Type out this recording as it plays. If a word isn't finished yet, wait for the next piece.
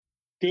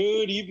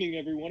Good evening,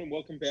 everyone, and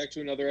welcome back to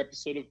another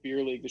episode of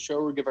Beer League, the show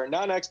where we give our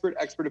non-expert,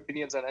 expert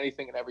opinions on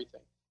anything and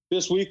everything.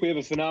 This week, we have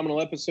a phenomenal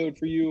episode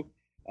for you.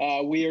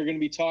 We are going to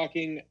be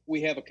talking,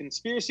 we have a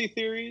conspiracy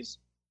theories,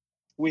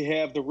 we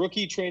have the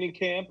rookie training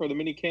camp or the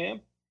mini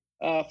camp.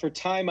 For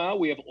timeout,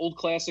 we have old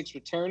classics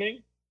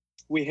returning.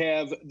 We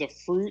have the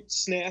fruit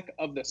snack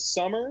of the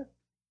summer.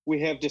 We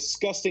have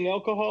disgusting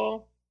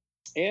alcohol,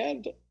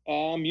 and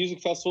music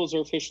festivals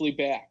are officially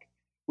back.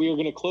 We are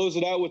going to close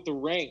it out with the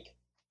rank.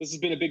 This has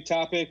been a big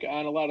topic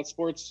on a lot of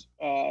sports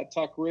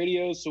talk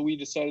radios, so we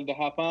decided to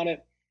hop on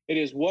it. It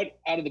is what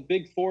out of the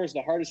big four is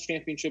the hardest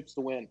championships to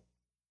win.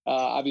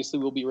 Obviously,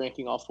 we'll be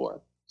ranking all four.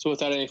 So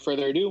without any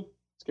further ado,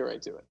 let's get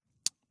right to it.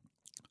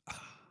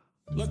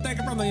 Let's take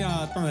it from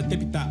the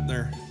tippy top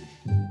there.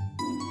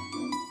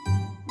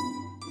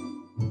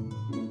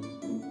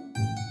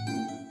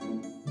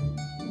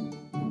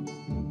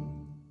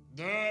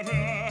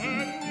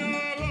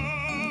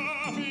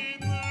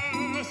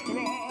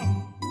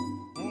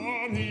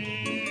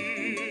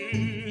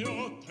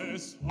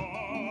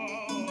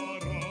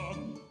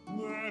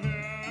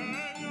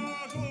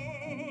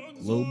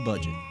 Low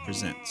Budget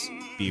presents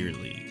Beer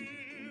League.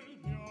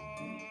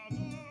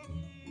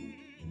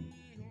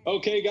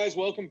 Okay, guys,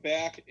 welcome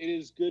back. It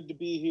is good to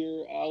be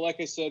here. Like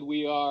I said,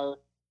 we are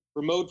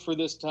remote for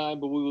this time,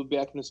 but we will be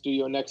back in the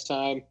studio next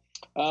time.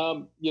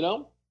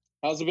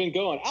 How's it been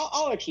going?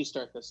 I'll actually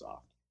start this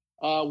off.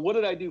 What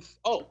did I do?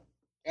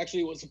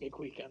 Actually, it was a big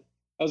weekend.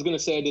 I was going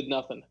to say I did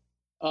nothing.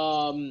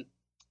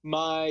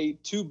 My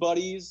two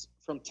buddies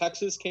from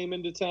Texas came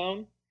into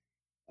town.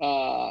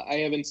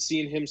 I haven't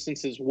seen him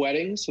since his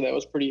wedding, so that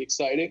was pretty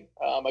exciting.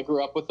 I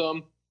grew up with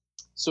him.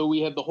 So we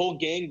had the whole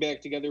gang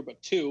back together,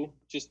 but two,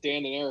 just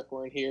Dan and Eric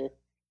weren't here.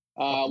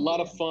 A lot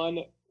of fun.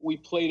 We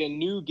played a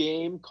new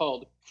game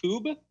called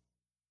Coob.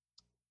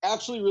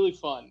 Actually really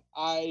fun.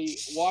 I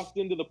walked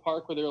into the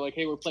park where they were like,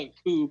 hey, we're playing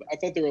Coob. I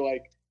thought they were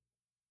like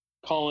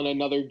calling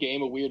another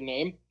game a weird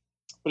name,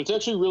 but it's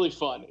actually really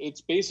fun. It's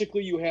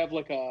basically you have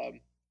like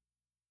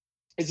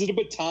is it a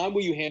baton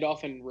where you hand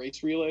off in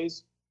race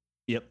relays?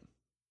 Yep.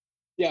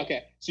 Yeah,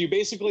 okay. So you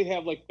basically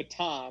have like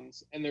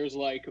batons and there's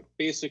like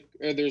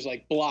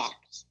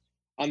blocks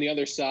on the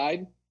other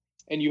side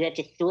and you have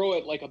to throw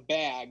it like a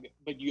bag,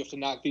 but you have to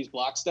knock these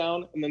blocks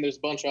down. And then there's a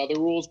bunch of other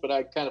rules, but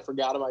I kind of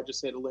forgot them. I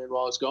just had to learn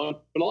while I was going,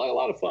 but a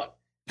lot of fun.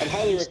 I'd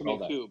highly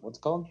recommend Coob. What's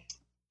it called?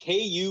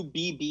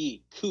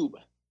 K-U-B-B, Coob.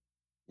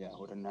 Yeah, I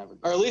would have never.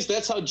 Or at least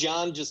that's how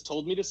John just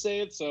told me to say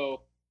it.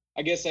 So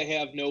I guess I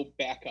have no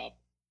backup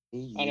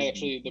on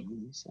actually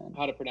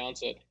how to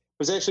pronounce it. It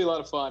was actually a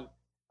lot of fun.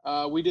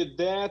 We did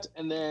that,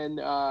 and then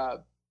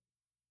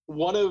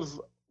one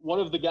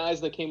of the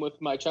guys that came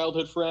with my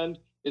childhood friend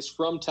is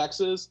from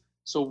Texas.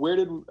 So where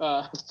did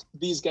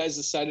these guys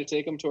decide to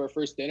take him to our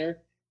first dinner?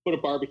 Put a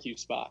barbecue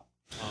spot.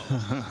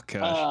 Oh,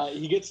 gosh.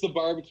 He gets the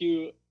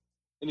barbecue,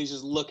 and he's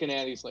just looking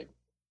at it. He's like,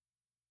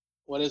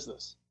 what is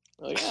this?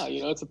 We're like,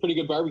 yeah, it's a pretty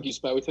good barbecue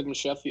spot. We took him to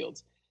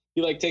Sheffield's.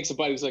 He like takes a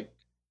bite. He's like,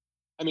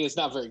 I mean, it's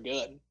not very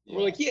good. Yeah.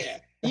 We're like, yeah.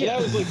 And I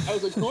was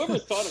like, whoever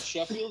thought of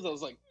Sheffield's, I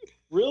was like,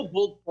 real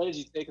bold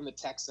strategy taking the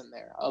Texan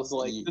there. I was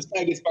like, this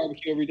guy gets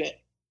barbecue every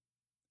day.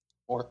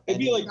 Or it'd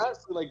be like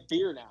honestly like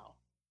beer now.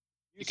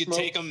 You could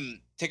take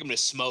him to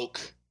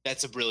Smoke.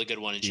 That's a really good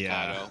one in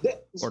Chicago.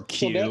 Or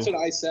Q. So that's what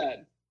I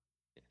said.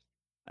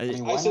 I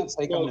mean, why not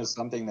take him to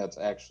something that's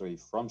actually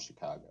from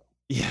Chicago?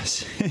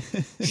 Yes.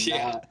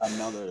 Yeah. Not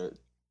another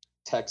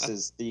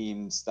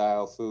Texas-themed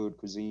style food,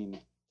 cuisine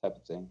type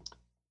of thing.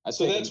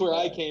 So that's where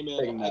I came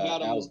in. I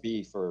got Al's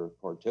B for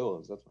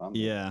Portillo's. That's what I'm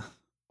doing. Yeah.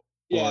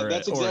 Yeah,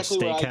 that's exactly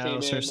where I came in. Or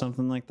a steakhouse or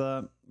something like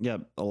that. Yeah,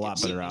 a lot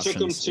better options.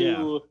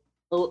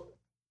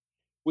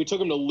 We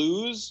took him to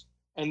Lou's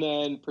and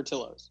then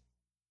Portillo's.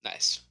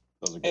 Nice.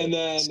 And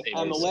then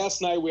on the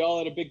last night, we all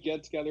had a big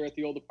get-together at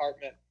the old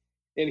apartment.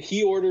 And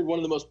he ordered one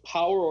of the most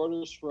power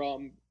orders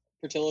from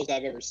Portillo's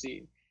I've ever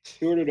seen.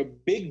 He ordered a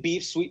big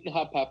beef, sweet and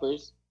hot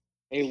peppers,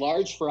 a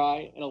large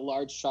fry, and a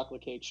large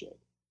chocolate cake shake.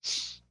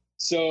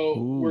 So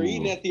we're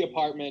eating at the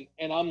apartment,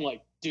 and I'm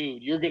like,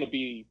 dude, you're going to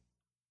be...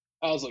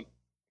 I was like,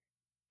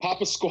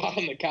 pop a squat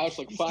on the couch,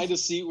 like find a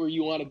seat where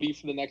you want to be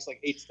for the next like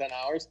 8 to 10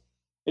 hours.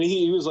 And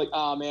he was like,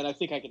 man, I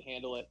think I can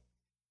handle it.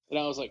 And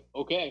I was like,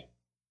 okay.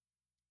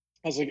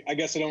 I was like, I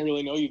guess I don't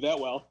really know you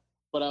that well,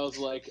 but I was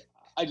like,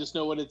 I just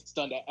know what it's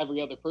done to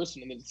every other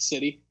person in the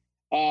city.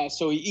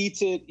 So he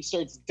eats it. He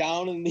starts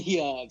down in the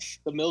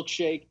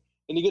milkshake,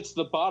 and he gets to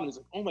the bottom. He's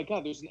like, oh my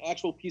God, there's an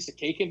actual piece of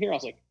cake in here. I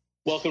was like,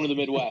 welcome to the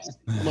Midwest.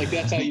 I'm like,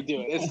 that's how you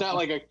do it. It's not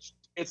like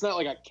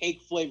a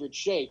cake flavored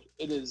shake.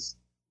 It is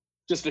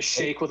just a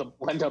shake with a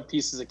blend up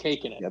pieces of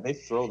cake in it. Yeah, they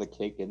throw the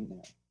cake in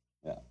there.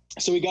 Yeah.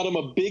 So we got him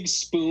a big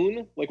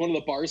spoon, like one of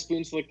the bar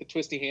spoons with like the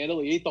twisty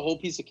handle. He ate the whole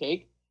piece of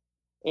cake.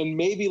 And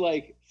maybe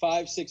like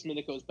 5-6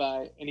 minutes goes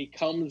by and he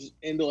comes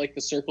into like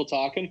the circle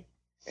talking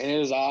and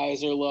his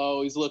eyes are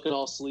low. He's looking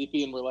all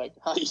sleepy and we're like,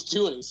 how you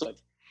doing? He's like,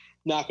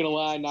 not gonna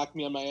lie, knocked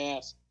me on my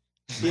ass.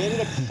 He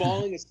ended up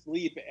falling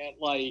asleep at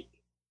like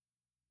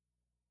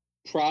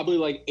probably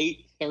like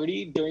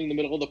 8:30 during the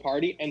middle of the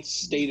party and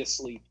stayed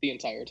asleep the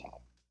entire time.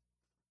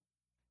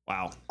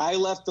 Wow. I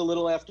left a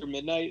little after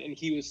midnight, and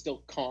he was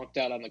still conked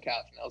out on the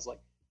couch. And I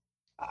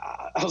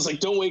was like,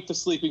 don't wake the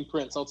sleeping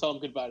prince. I'll tell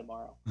him goodbye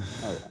tomorrow. Oh,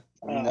 yeah.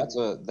 I mean,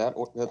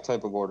 that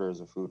type of order is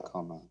a food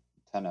coma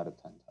 10 out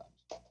of 10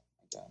 times.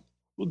 Okay.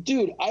 Well,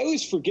 dude, I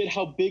always forget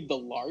how big the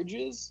large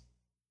is.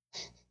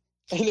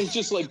 And it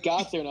just like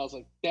got there, and I was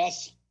like,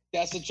 that's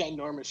a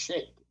ginormous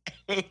shake.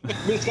 I mean,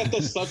 it's got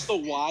such the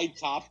wide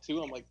top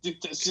too. I'm like,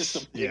 dude, that's just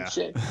a big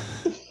shake.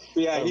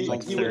 Yeah, he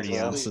like 30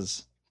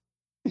 ounces.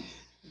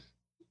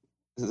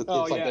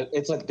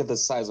 It's like the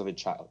size of a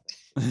child.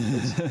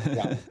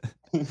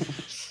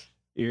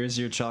 Here's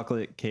your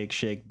chocolate cake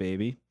shake,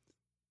 baby.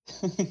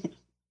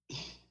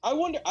 I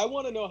want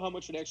to know how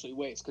much it actually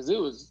weighs, because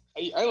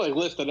I like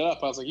lifted it up.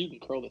 I was like, you can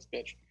curl this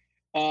bitch.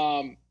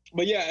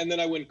 But yeah, and then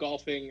I went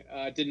golfing.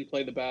 Didn't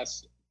play the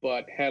best,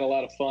 but had a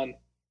lot of fun.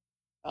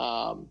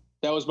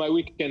 That was my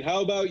weekend.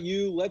 How about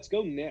you? Let's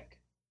go, Nick.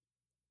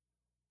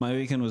 My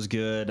weekend was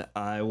good.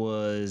 I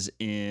was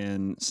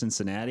in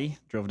Cincinnati.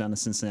 Drove down to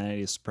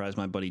Cincinnati to surprise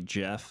my buddy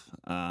Jeff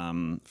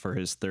for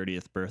his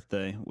 30th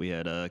birthday. We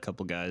had a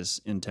couple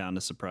guys in town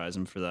to surprise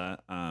him for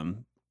that.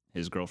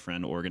 His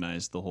girlfriend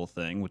organized the whole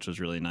thing, which was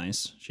really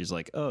nice. She's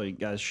like, oh, you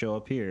guys show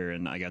up here,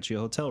 and I got you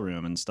a hotel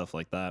room and stuff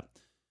like that.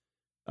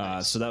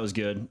 Nice. So that was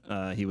good.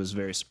 He was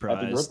very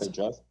surprised. Happy birthday,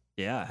 Jeff.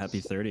 Yeah,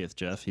 happy 30th,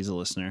 Jeff. He's a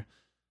listener.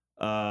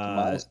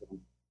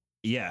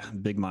 Yeah,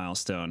 big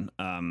milestone.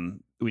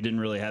 We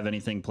didn't really have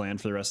anything planned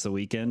for the rest of the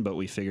weekend, but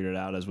we figured it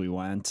out as we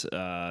went.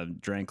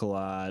 Drank a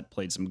lot,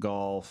 played some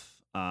golf.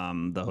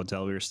 The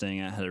hotel we were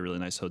staying at had a really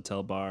nice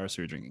hotel bar,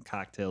 so we were drinking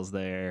cocktails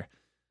there.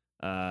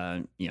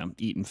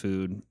 Eating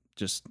food,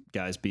 just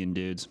guys being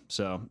dudes.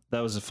 So that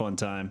was a fun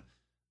time.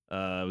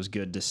 It was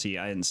good to see.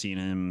 I hadn't seen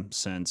him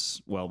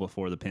since well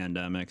before the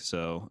pandemic,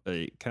 so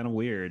kind of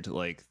weird,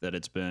 like that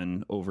it's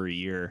been over a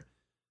year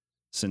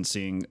since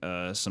seeing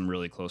some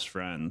really close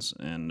friends,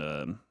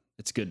 and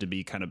it's good to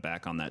be kind of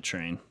back on that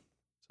train.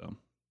 So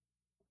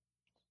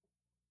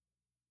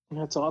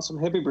that's awesome.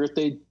 Happy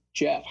birthday,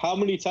 Jeff. How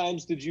many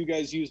times did you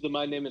guys use the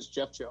 "My name is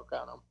Jeff" joke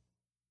on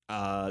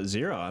him?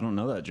 0. I don't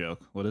know that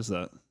joke. What is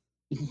that?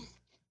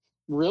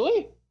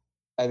 Really?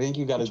 I think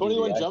you got to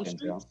 21 Jump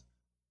Street.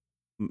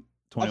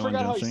 21 I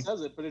forgot how Street? he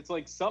says it, but it's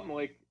like something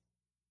like,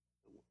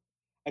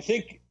 I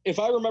think if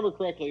I remember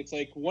correctly, it's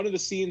like one of the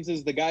scenes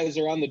is the guys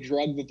are on the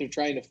drug that they're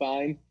trying to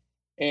find,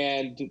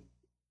 and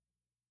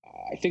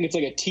I think it's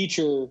like a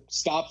teacher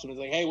stops him and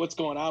is like, hey, what's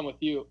going on with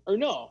you? Or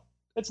no,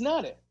 that's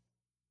not it.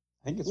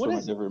 I think it's from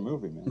a different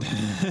movie,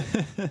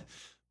 man.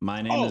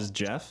 My name is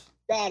Jeff.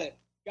 Got it.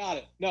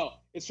 No,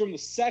 it's from the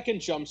second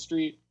Jump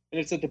Street,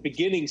 and it's at the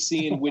beginning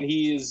scene when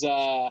he is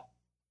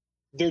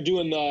they're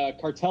doing the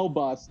cartel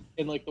bust,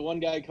 and like the one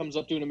guy comes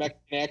up doing a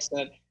Mexican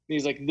accent, and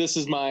he's like, this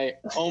is my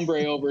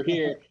hombre over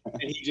here,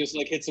 and he just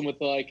like hits him with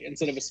like,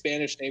 instead of a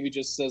Spanish name, he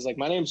just says like,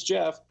 my name's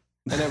Jeff,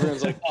 and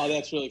everyone's like, oh,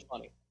 that's really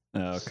funny.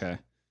 Oh, okay.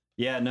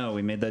 Yeah, no,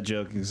 we made that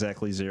joke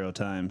exactly 0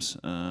 times.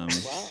 Wow.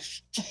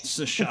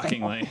 So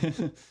shockingly.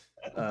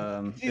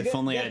 If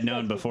only I'd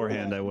known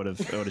beforehand, I would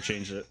have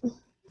changed it.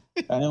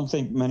 I don't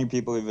think many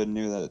people even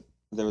knew that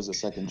there was a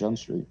second Jump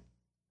Street.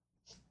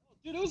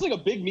 Dude, it was like a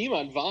big meme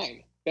on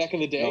Vine back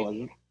in the day.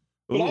 Oh,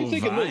 but I'm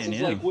thinking Vine, this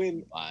is yeah. like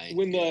when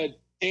the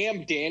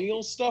damn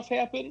Daniels stuff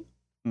happened.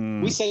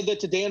 We said that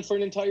to Dan for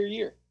an entire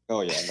year.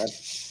 Oh yeah, that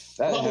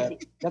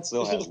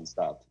still hasn't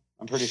stopped.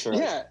 I'm pretty sure.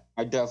 Yeah,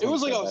 I definitely. it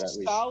was like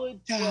said a solid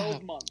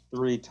 12 months.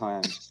 3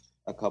 times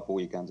a couple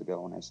weekends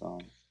ago when I saw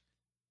him.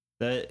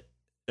 That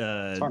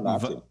hard not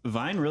to.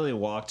 Vine really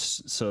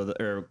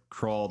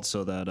crawled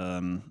so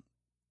that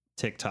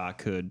TikTok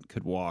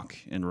could walk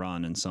and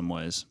run in some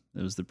ways.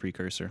 It was the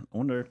precursor. I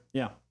wonder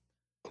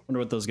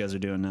what those guys are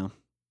doing now.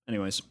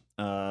 Anyways,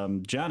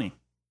 Johnny,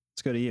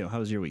 let's go to you. How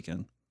was your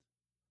weekend?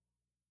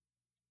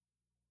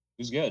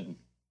 It was good.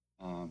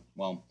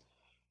 Well,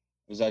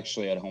 I was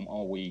actually at home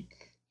all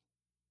week.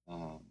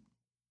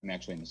 I'm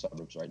actually in the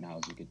suburbs right now,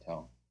 as you could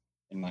tell.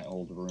 In my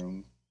old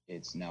room,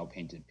 it's now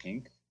painted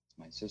pink. It's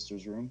my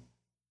sister's room.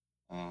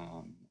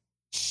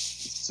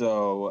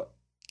 So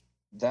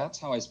that's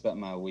how I spent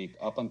my week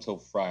up until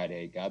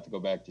Friday. Got to go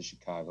back to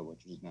Chicago,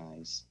 which was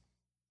nice.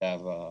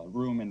 Have a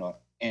room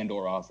and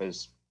or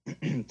office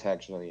to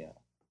actually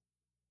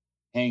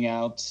hang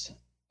out,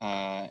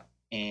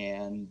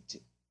 and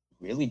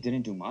really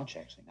didn't do much,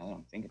 actually, now that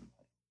I'm thinking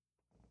about it.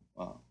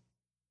 Wow.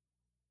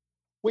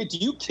 Wait, do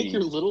you kick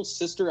your little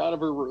sister out of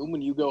her room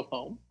when you go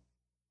home?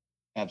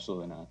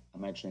 Absolutely not.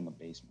 I'm actually in the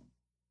basement.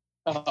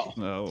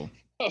 Oh.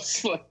 I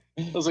was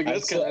like, I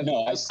that's kind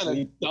of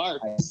sleep,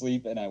 dark. I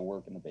sleep and I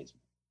work in the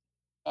basement.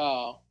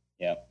 Oh.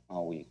 Yep,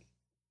 all week.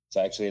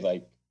 So actually,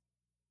 like,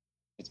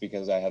 it's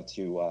because I have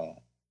to,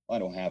 well, I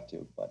don't have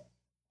to, but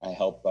I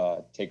help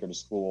take her to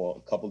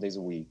school a couple days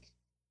a week,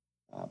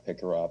 pick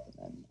her up, and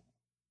then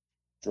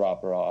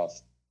drop her off.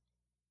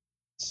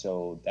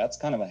 So that's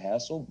kind of a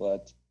hassle,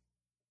 but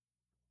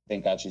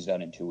thank God she's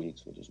done in 2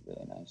 weeks, which is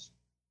really nice.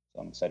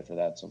 So I'm excited for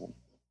that. So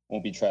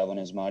won't be traveling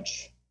as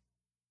much.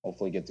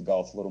 Hopefully get to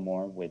golf a little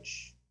more,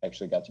 which I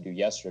actually got to do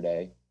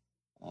yesterday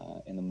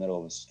in the middle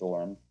of a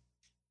storm.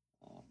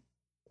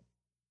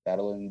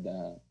 battling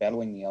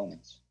the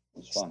elements. It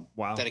was fun.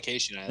 Wow.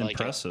 Dedication. I like it.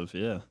 Impressive.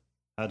 Yeah.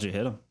 How'd you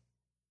hit him?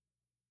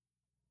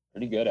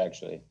 Pretty good,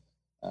 actually.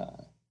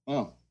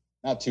 Well,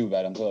 not too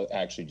bad until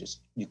actually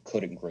just you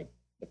couldn't grip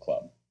the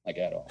club like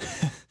at all.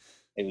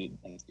 You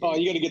got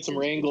to get some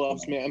rain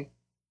gloves, man.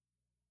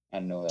 I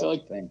know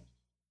that thing.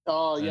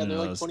 Oh yeah, they're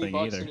like those $20, thing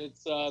either. and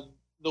it's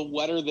the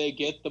wetter they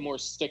get, the more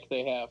stick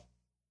they have.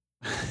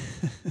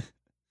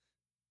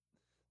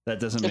 That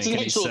doesn't It's make an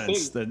any actual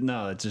sense. thing.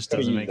 No, it just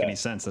Gotta doesn't use make any that.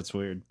 sense. That's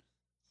weird.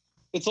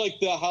 It's like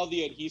how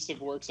the adhesive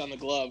works on the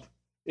glove.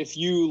 If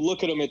you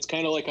look at them, it's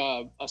kind of like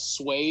a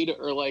suede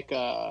or like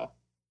a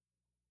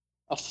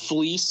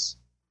fleece,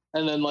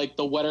 and then like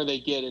the wetter they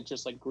get, it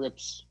just like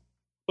grips.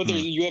 But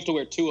you have to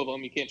wear two of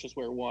them. You can't just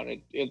wear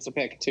one. It's a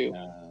pack of two.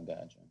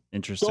 Gotcha.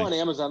 Interesting. Go on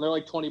Amazon. They're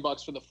like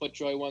 $20 for the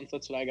FootJoy ones.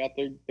 That's what I got.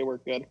 They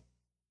work good.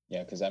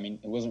 Yeah, because I mean,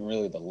 it wasn't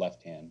really the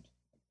left hand,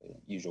 the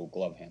usual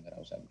glove hand that I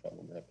was having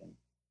trouble gripping.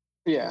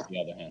 Yeah. It was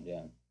the other hand,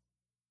 yeah.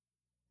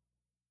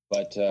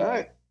 But All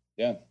right.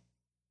 yeah,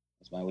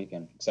 it's my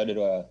weekend. Excited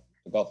to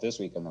golf this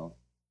weekend though.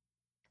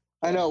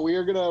 I know we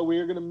are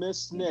gonna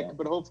miss Nick, Yeah.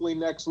 but hopefully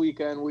next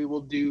weekend we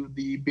will do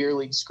the Beer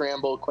League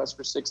Scramble Quest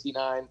for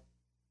 69.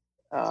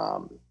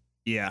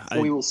 Yeah.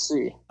 We will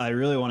see. I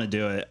really want to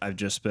do it. I've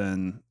just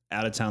been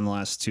out of town the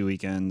last 2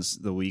 weekends.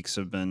 The weeks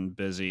have been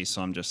busy,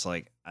 so I'm just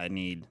like, I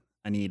need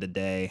a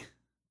day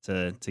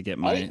to get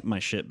my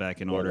shit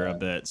back in order a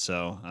bit.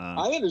 So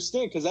I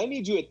understand, because I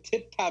need you at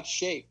tip top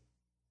shape.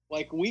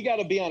 Like, we got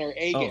to be on our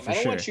A game. for I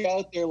don't want sure. you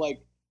out there like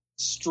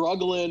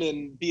struggling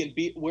and being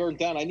wearing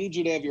down. I need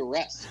you to have your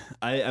rest.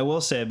 I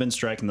will say I've been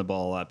striking the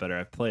ball a lot better.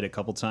 I've played a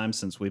couple times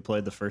since we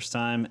played the first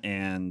time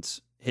and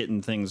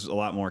hitting things a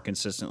lot more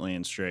consistently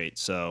and straight.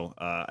 So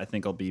I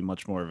think I'll be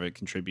much more of a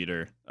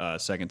contributor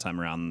second time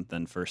around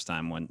than first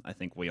time, when I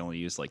think we only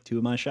used like 2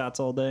 of my shots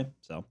all day.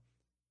 So,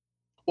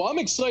 Well, I'm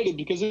excited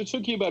because it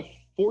took you about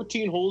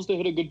 14 holes to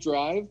hit a good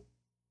drive,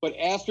 but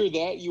after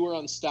that you were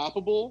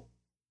unstoppable.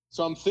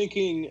 So I'm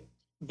thinking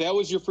that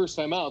was your first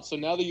time out. So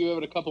now that you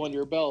have a couple under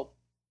your belt,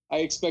 I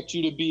expect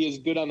you to be as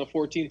good on the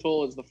 14th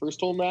hole as the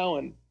first hole now.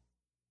 And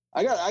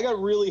I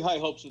got really high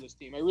hopes for this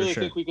team. I really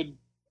sure. think we could.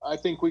 I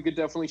think we could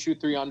definitely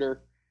shoot 3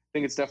 under. I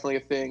think it's definitely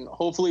a thing.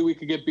 Hopefully we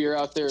could get beer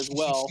out there as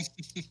well.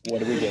 What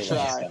did we get Try.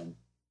 last time?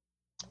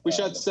 We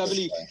shot the first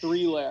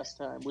 73 last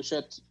time.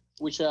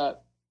 We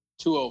shot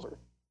 2 over.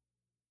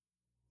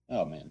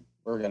 Oh man,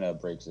 we're gonna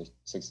break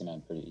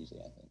 69 pretty easy,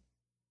 I think.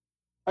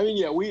 I mean,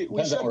 yeah, we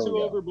Depends on shot where 2 we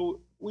go. over, but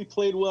we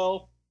played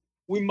well.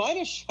 We might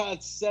have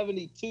shot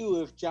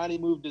 72 if Johnny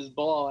moved his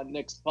ball on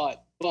Nick's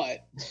putt,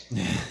 but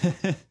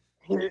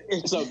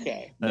it's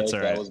okay. That's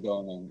Nick, all right. That was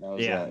going in. That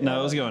was, Yeah, no,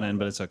 it was going in,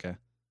 but it's okay.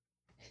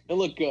 It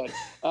looked good.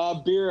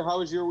 Beer, how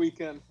was your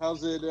weekend?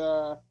 How's it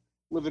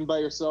living by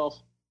yourself?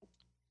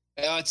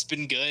 Oh, it's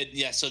been good.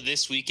 Yeah. So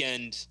this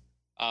weekend,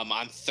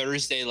 on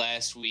Thursday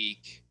last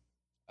week,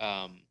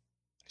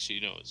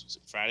 actually, was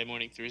it Friday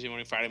morning, Thursday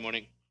morning, Friday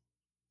morning?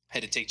 I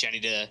had to take Jenny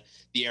to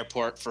the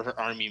airport for her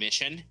Army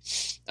mission.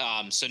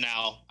 So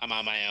now I'm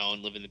on my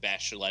own, living the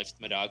bachelor life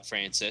with my dog,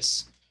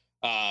 Francis.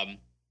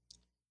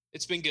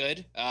 It's been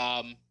good.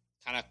 Kind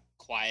of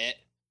quiet,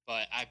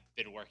 but I've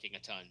been working a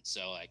ton.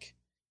 So like,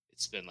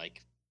 it's been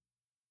like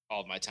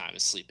all of my time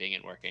is sleeping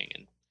and working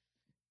and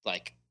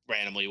like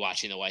randomly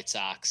watching the White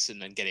Sox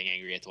and then getting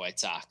angry at the White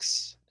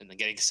Sox and then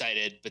getting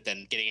excited, but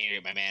then getting angry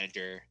at my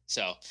manager.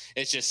 So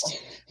it's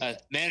just a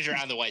manager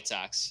on the White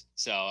Sox.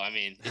 So, I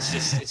mean,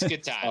 it's a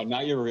good time. Oh,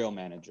 not your real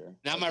manager.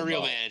 Not my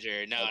real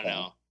manager. No, Okay.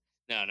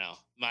 no.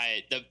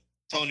 The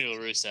Tony La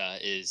Russa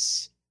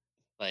is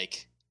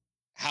like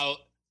how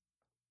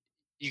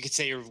you could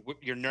say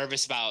you're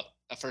nervous about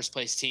a first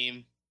place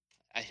team.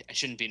 I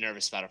shouldn't be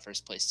nervous about a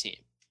first place team,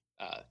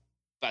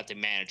 about the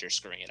manager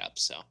screwing it up.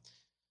 So,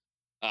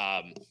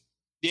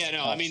 yeah,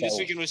 no, I mean, this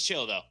weekend was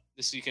chill though.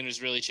 This weekend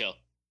was really chill.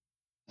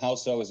 How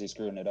so is he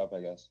screwing it up,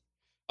 I guess?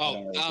 I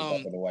don't really keep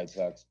up with the White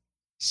Sox.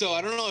 So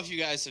I don't know if you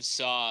guys have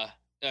saw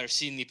or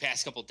seen the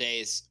past couple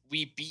days.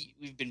 We've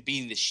been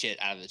beating the shit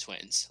out of the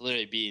Twins,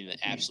 literally beating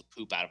the absolute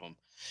poop out of them.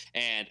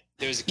 And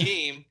there was a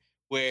game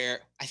where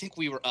I think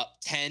we were up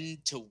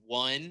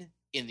 10-1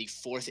 in the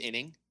 4th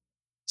inning.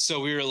 So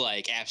we were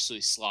like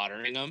absolutely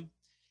slaughtering them.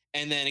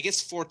 And then it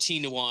gets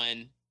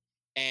 14-1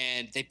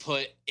 and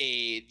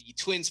the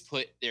Twins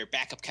put their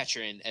backup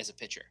catcher in as a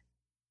pitcher.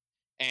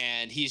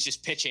 And he's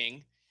just pitching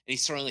and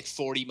he's throwing like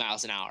 40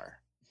 miles an hour.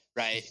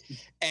 Right.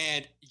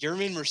 And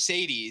Yerman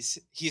Mercedes,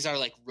 he's our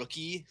like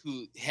rookie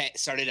who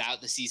started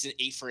out the season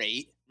 8 for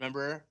 8.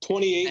 Remember?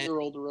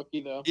 28-year-old rookie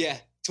though. Yeah.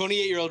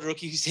 28-year-old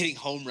rookie who's hitting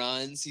home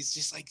runs. He's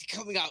just like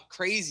coming out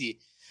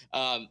crazy.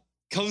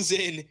 Comes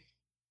in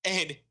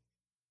and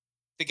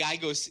the guy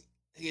goes,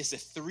 he has a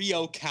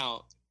 3-0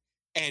 count.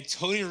 And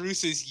Tony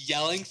Russo is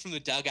yelling from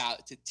the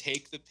dugout to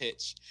take the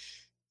pitch.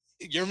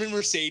 Yerman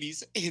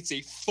Mercedes hits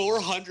a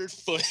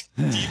 400-foot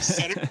deep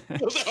center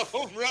field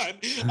home run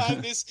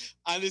on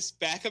this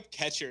backup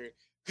catcher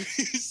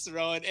who's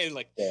throwing, and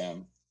like,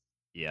 damn,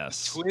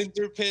 yes, Twins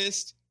are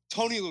pissed.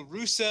 Tony La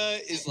Russa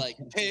is like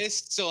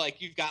pissed. So like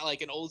you've got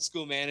like an old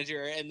school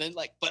manager, and then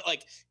like, but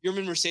like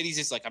Yerman Mercedes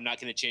is like, I'm not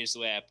going to change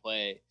the way I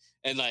play,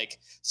 and like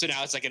so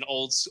now it's like an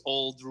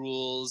old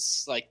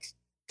rules like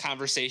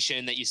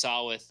conversation that you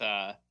saw with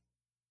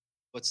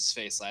what's his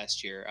face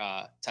last year,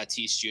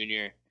 Tatis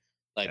Jr.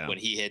 Like when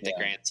he hit the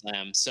grand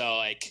slam. So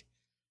like,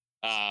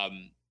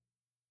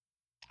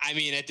 I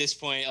mean, at this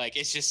point, like,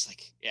 it's just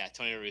like,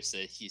 Tony La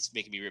Russa, he's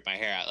making me rip my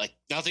hair out. Like,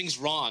 nothing's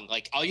wrong.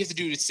 Like, all you have to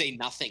do is say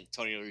nothing,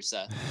 Tony La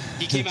Russa.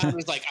 He came out and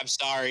was like, I'm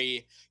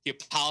sorry. He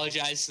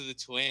apologized to the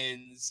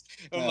Twins.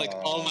 I'm like,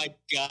 oh my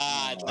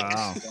God. Like,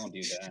 wow. Don't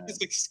do that.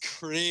 It's like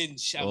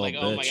cringe. I'm Little like,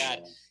 oh my bitch.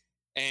 God.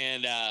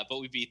 And, but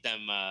we beat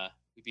them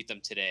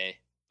today.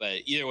 But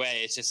either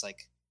way, it's just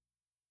like,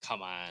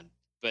 come on.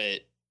 But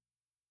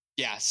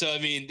yeah, so I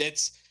mean,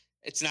 it's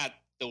not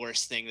the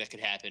worst thing that could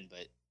happen,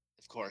 but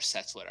of course,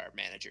 that's what our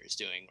manager is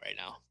doing right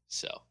now.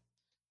 So,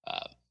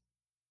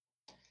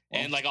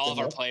 and like all of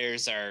our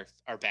players are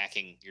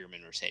backing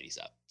Yerman Mercedes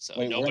up. So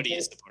nobody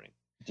is supporting.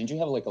 Didn't you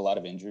have like a lot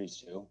of injuries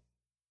too?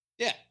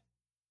 Yeah,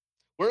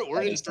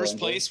 we're in first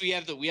place. We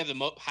have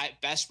the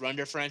best run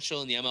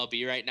differential in the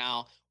MLB right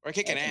now. We're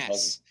kicking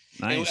ass.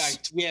 Nice.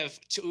 And we have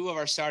two of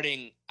our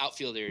starting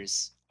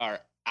outfielders are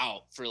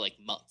out for like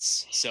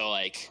months. So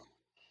like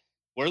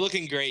we're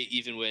looking great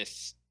even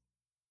with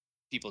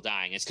people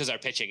dying. It's because our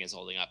pitching is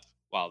holding up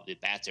while the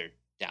bats are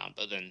down,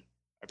 but then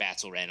our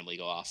bats will randomly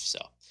go off. So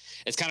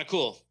it's kind of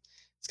cool.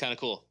 It's kind of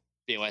cool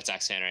being a White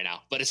Sox fan right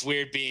now, but it's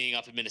weird being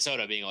up in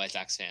Minnesota being a White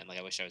Sox fan. Like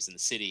I wish I was in the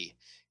city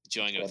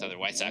enjoying it with other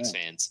White Sox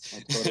fans.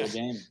 I'd go to a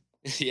game.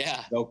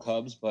 Yeah. No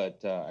Cubs, but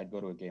I'd go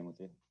to a game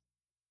with you.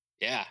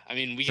 Yeah. I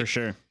mean, we For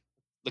sure.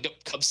 look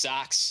up Cubs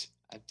Sox.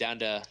 I'm down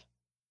to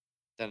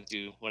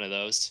do one of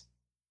those.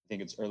 I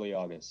think it's early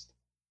August.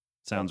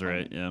 Sounds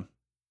right. Yeah.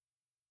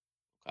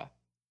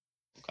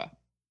 Okay.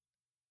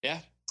 Yeah.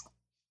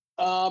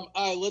 All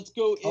right, let's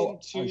go into. Oh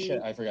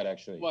shit! I forgot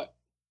actually. What?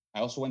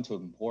 I also went to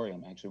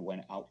Emporium. Actually,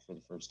 went out for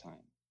the first time.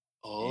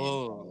 In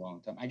a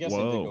long time. I guess I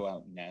did go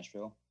out in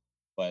Nashville,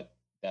 but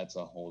that's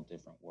a whole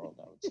different world.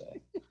 I would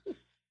say.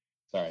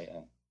 Sorry,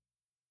 I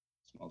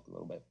smoked a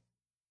little bit.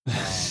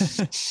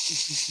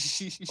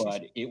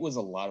 But it was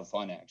a lot of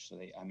fun,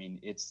 actually. I mean,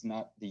 it's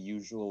not the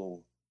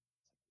usual,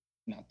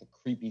 not the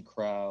creepy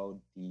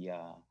crowd, the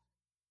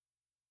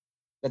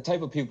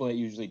type of people that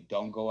usually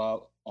don't go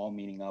out all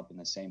meeting up in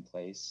the same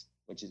place,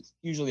 which is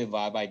usually a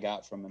vibe I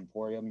got from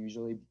Emporium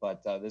usually.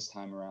 But this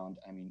time around,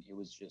 I mean, it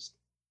was just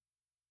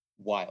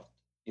wild.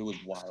 It was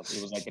wild.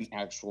 It was like an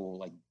actual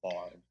like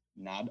bar,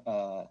 not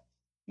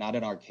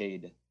an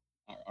arcade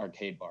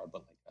bar,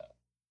 but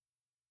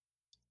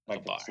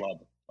like a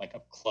club, like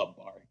a club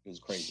bar. It was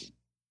crazy.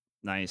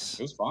 Nice.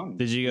 It was fun.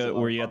 Did you go?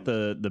 Were you at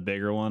the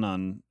bigger one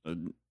on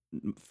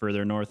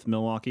further north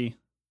Milwaukee?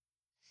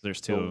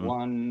 There's two of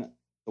them.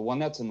 The one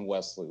that's in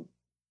West Loop.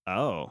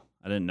 Oh,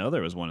 I didn't know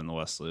there was one in the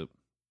West Loop.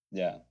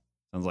 Yeah.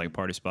 Sounds like a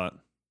party spot.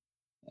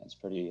 Yeah, it's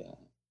pretty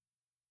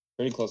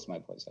close to my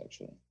place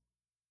actually.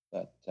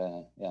 But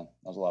yeah, that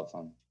was a lot of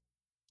fun.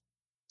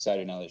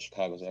 Excited now that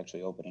Chicago's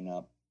actually opening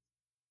up.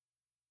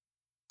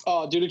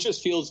 Oh, dude, it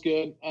just feels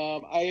good.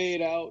 I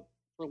ate out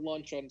for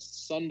lunch on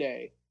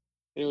Sunday,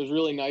 and it was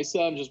really nice.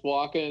 I'm just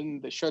walking.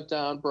 They shut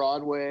down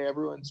Broadway.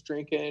 Everyone's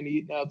drinking,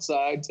 eating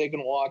outside,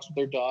 taking walks with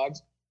their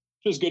dogs.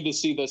 It's just good to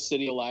see the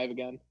city alive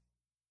again.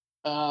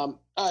 All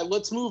right,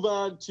 let's move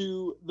on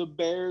to the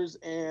Bears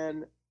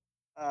and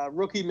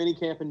rookie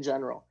minicamp in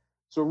general.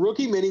 So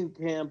rookie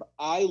minicamp,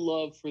 I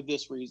love for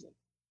this reason.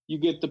 You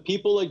get the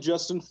people like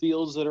Justin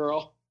Fields that are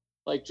all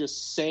like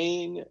just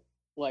saying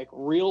like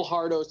real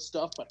hardo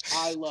stuff, but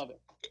I love it.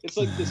 It's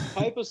like this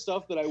type of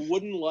stuff that I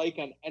wouldn't like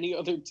on any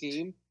other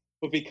team,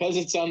 but because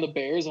it's on the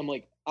Bears, I'm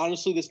like,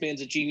 honestly, this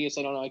man's a genius.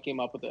 I don't know how I came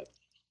up with it.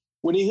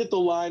 When he hit the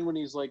line, when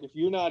he's like, if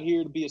you're not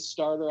here to be a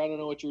starter, I don't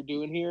know what you're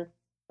doing here.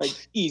 Like,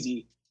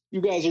 easy.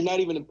 You guys are not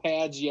even in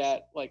pads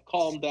yet. Like,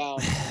 calm down.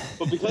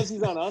 But because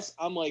he's on us,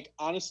 I'm like,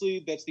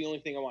 honestly, that's the only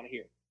thing I want to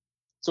hear.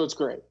 So it's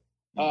great.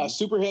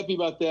 Super happy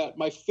about that.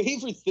 My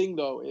favorite thing,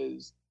 though,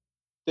 is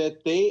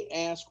that they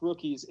ask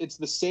rookies. It's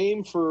the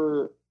same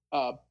for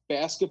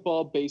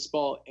basketball,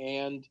 baseball,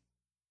 and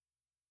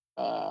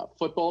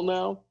football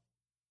now,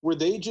 where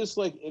they just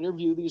like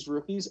interview these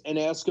rookies and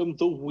ask them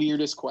the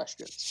weirdest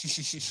questions.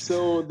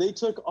 So they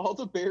took all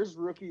the Bears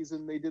rookies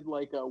and they did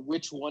like a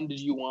which one did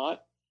you want?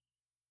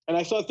 And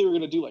I thought they were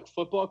going to do like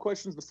football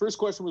questions. The first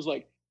question was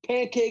like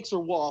pancakes or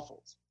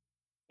waffles.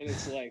 And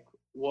it's like,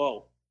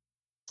 whoa.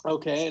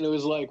 Okay. And it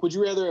was like, would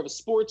you rather have a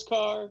sports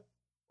car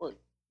or a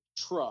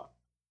truck?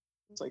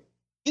 It's like,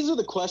 these are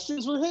the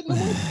questions we're hitting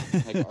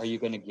with. Like, are you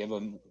going to give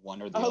them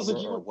one or the other,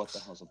 or what the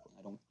hell's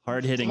I don't.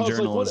 Hard-hitting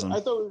journalism.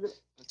 Like, I thought we were gonna...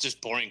 It's just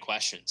boring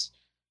questions.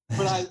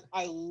 But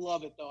I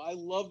love it though. I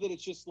love that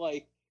it's just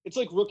like it's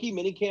like rookie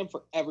minicamp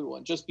for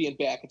everyone just being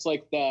back. It's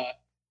like the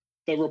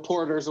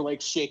reporters are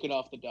like shaking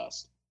off the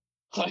dust,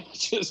 like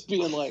just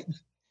being like,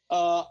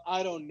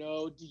 I don't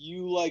know. Do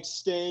you like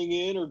staying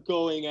in or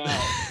going out?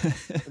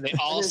 They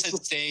all said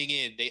staying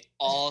in. They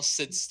all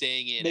said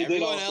staying in.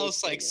 Everyone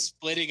else like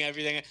splitting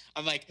everything.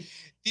 I'm like,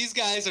 these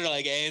guys are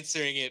like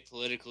answering it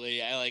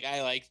politically.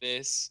 I like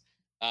this.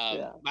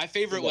 My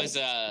favorite was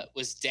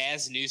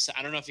Daz Newsome.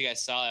 I don't know if you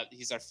guys saw it.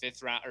 He's our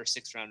 5th round or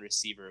 6th round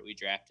receiver we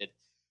drafted.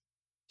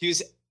 He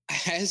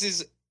has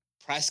his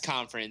press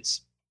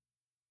conference,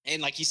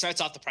 and like he starts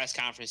off the press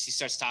conference, he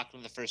starts talking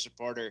to the first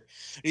reporter,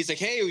 and he's like,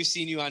 "Hey, we've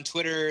seen you on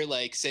Twitter,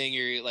 like saying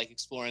you're like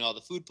exploring all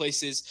the food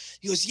places."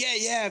 He goes,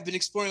 "Yeah, I've been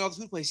exploring all the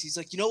food places." He's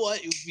like, "You know what?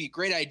 It would be a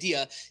great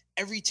idea.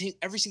 Every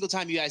single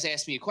time you guys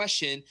ask me a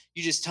question,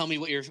 you just tell me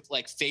what your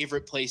like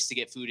favorite place to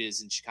get food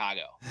is in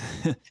Chicago."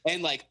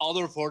 And like all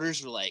the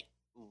reporters were like,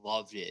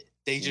 loved it.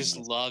 They just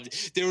loved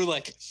it. They were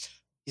like,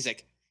 he's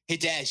like, "Hey,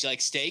 Dad, you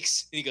like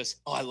steaks?" And he goes,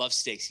 "Oh, I love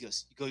steaks." He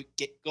goes,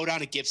 go down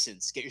to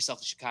Gibson's, get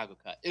yourself a Chicago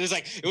cut." It was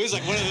like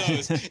one of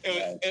those.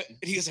 And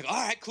he was like,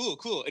 "All right,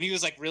 cool." And he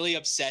was like really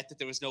upset that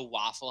there was no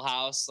Waffle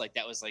House. Like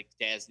that was like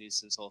Daz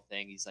Newsome's whole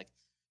thing. He's like,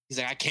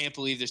 "I can't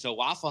believe there's no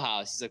Waffle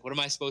House." He's like, "What am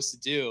I supposed to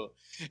do?"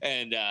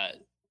 And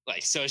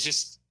like, so it's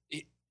just,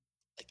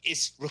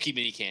 it's rookie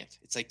minicamp.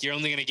 It's like, you're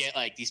only going to get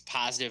like these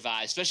positive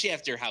vibes, especially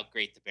after how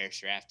great the Bears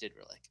drafted.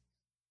 We're like,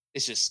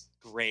 it's just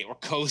great. We're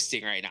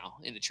coasting right now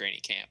in the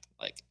training camp.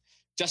 Like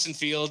Justin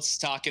Fields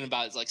talking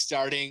about like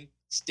starting,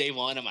 it's day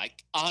 1. I'm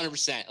like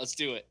 100%. Let's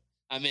do it.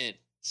 I'm in.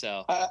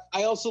 So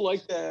I also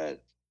like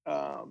that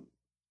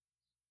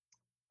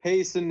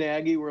Pace and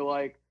Nagy were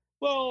like,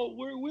 "Well,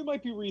 we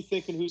might be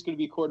rethinking who's going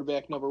to be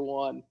quarterback number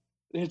 1."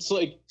 And it's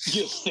like,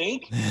 you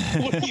think?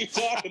 What are you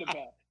talking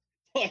about?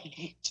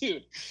 Like,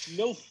 dude,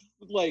 no,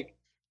 like,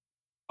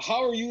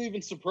 how are you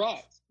even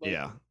surprised? Like,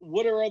 yeah.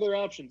 What are other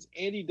options?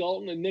 Andy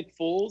Dalton and Nick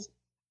Foles?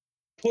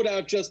 Put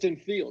out Justin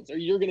Fields, or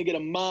you're going to get a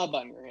mob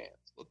on your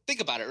hands. Well,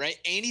 think about it, right?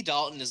 Andy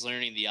Dalton is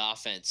learning the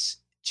offense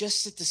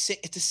just at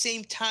the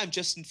same time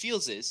Justin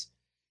Fields is.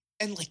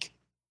 And, like,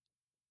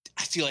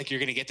 I feel like you're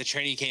going to get the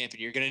training camp,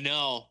 and you're going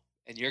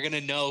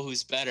to know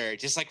who's better,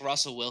 just like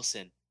Russell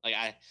Wilson. Like,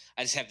 I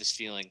just have this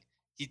feeling.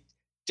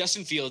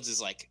 Justin Fields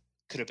is, like,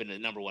 could have been the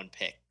number 1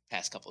 pick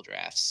past couple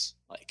drafts.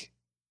 Like,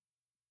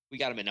 we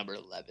got him at number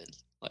 11.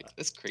 Like,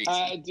 that's crazy.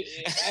 I'm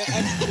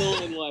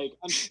still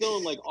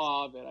in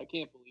awe of it. I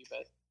can't believe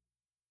it.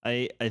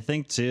 I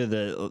think too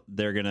that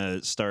they're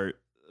gonna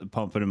start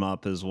pumping him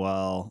up as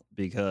well,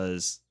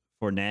 because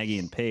for Nagy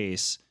and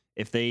Pace,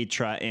 if they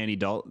try Andy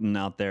Dalton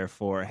out there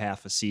for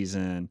half a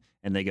season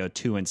and they go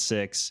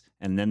 2-6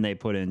 and then they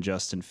put in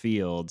Justin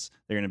Fields,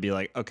 they're going to be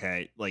like,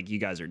 okay, like you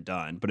guys are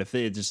done. But if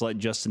they just let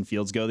Justin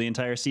Fields go the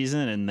entire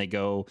season and they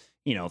go,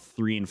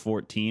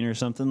 3-14 or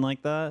something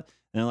like that,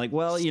 and they're like,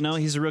 well,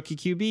 he's a rookie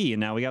QB and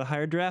now we got a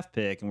higher draft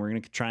pick and we're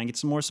going to try and get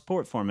some more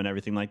support for him and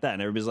everything like that.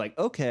 And everybody's like,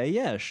 okay,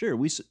 yeah,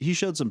 sure. He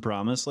showed some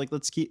promise. Like,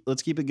 let's keep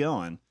it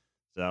going.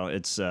 So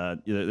it's,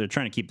 they're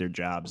trying to keep their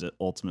jobs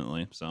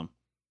ultimately. So.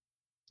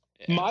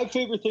 Yeah. My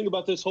favorite thing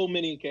about this whole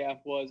mini camp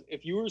was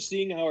if you were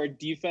seeing how our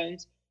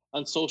defense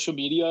on social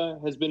media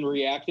has been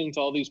reacting to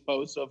all these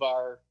posts of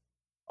our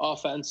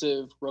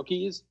offensive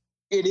rookies,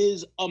 it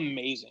is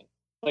amazing.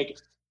 Like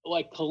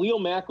Khalil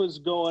Mack was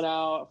going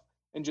out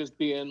and just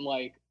being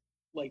like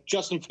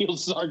Justin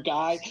Fields is our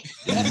guy.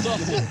 That's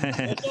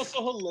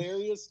also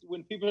hilarious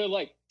when people are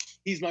like,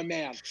 he's my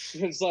man.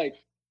 And it's like,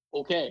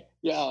 okay,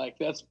 yeah, like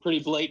that's pretty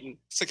blatant.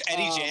 It's like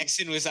Eddie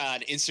Jackson was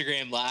on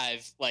Instagram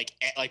Live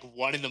at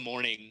 1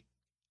 a.m.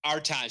 our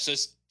time. So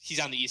he's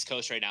on the East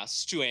Coast right now.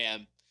 It's 2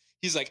 a.m.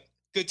 He's like,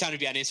 good time to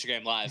be on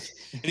Instagram Live.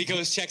 And he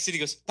checks it. He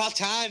goes, about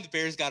time the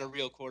Bears got a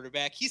real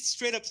quarterback. He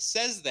straight up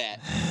says that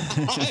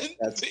on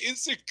the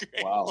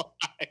Instagram Live.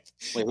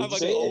 Wait, who'd you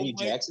say, Eddie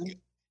Jackson?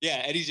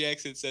 Yeah, Eddie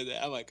Jackson said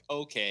that. I'm like,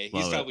 okay.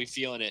 He's probably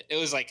feeling it. It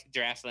was like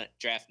draft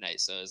night,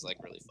 so it was like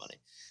really funny.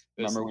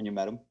 Remember when you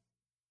met him?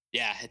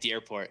 Yeah, at the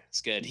airport.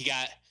 It's good.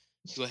 I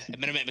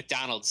met him at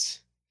McDonald's.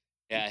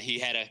 Yeah, he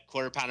had a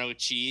quarter pounder with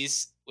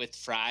cheese with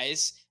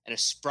fries and a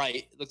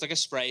Sprite. It looked like a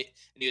Sprite,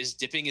 and he was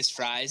dipping his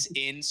fries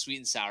in sweet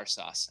and sour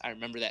sauce. I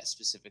remember that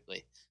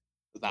specifically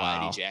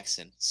about Eddie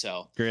Jackson.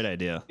 So great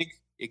idea.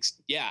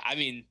 I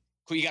mean,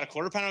 you got a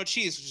quarter pounder with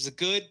cheese, which is a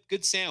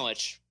good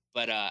sandwich.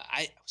 But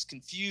I was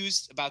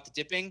confused about the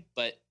dipping.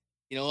 But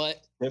you know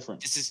what? Different.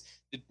 This is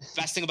the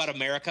best thing about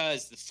America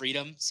is the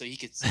freedom. So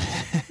he's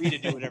free to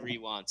do whatever he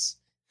wants.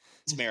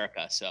 It's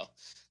America, so.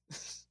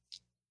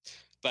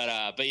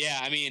 But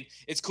yeah, I mean,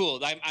 it's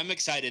cool. I'm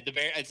excited.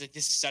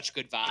 This is such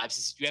good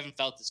vibes. You haven't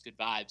felt this good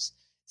vibes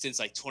since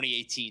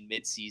 2018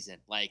 midseason.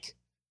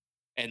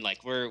 And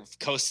we're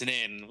coasting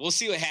in. We'll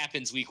see what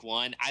happens week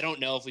 1. I don't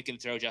know if we can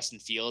throw Justin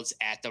Fields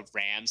at the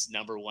Rams'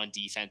 number 1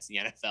 defense in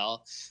the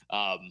NFL.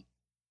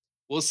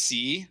 We'll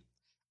see.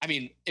 I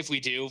mean, if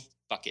we do,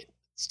 fuck it,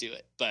 let's do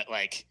it. But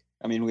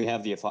I mean, we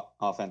have the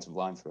offensive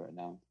line for it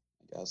now,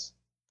 I guess.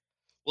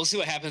 We'll see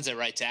what happens at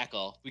right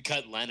tackle. We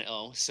cut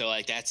Leno, so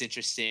that's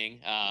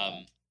interesting.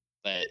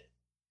 But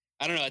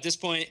I don't know. At this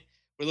point,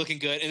 we're looking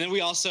good. And then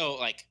we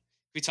also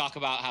we talk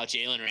about how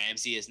Jalen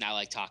Ramsey is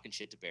now talking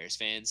shit to Bears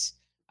fans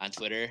on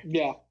Twitter.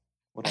 Yeah.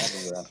 What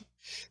happened to that?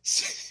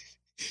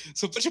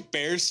 So a bunch of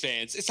Bears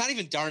fans. It's not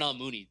even Darnell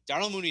Mooney.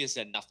 Darnell Mooney has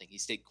said nothing. He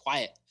stayed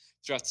quiet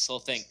throughout this whole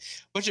thing.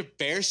 A bunch of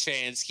Bears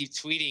fans keep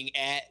tweeting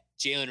at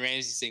Jalen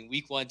Ramsey saying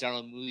week 1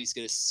 Darnell Mooney's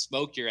gonna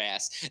smoke your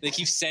ass. And they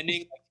keep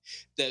sending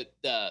the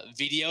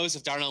videos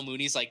of Darnell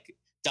Mooney's like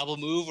double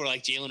move where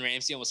like Jalen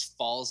Ramsey almost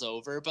falls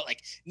over, but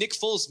like Nick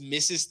Foles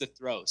misses the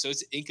throw, so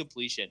it's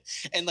incompletion.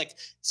 And like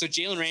so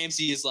Jalen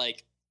Ramsey is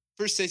like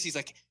first says he's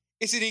like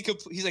it's an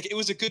incomplete. He's like it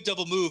was a good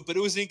double move, but it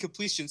was an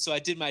incompletion, so I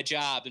did my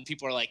job. And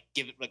people are like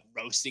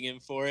roasting him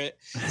for it.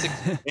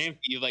 It's like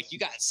Ramsey, like you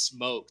got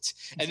smoked.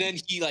 And then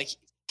he like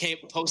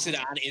posted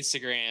on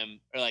Instagram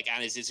or like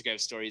on his Instagram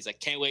story. He's like,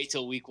 can't wait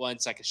till week 1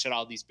 so I can shut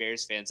all these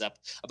Bears fans up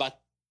about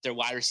their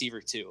wide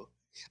receiver too.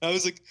 I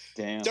was like,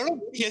 damn,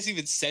 he hasn't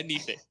even said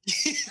anything.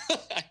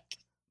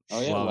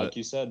 Oh yeah, like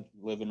you said,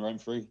 living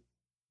rent free.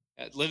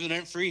 Living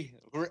rent free.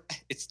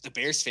 It's the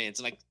Bears fans.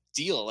 I'm like,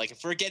 deal. Like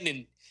if we're getting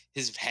in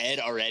his head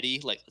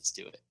already, like let's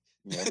do it.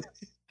 Yeah,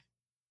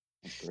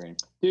 that's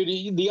great, dude.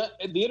 The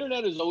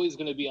internet is always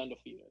going to be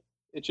undefeated.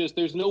 It's just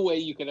there's no way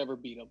you can ever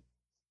beat them.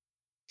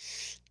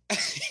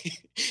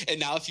 And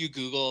now if you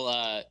Google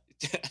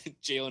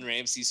Jalen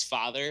Ramsey's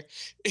father,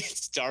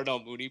 it's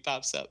Darnell Mooney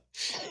pops up.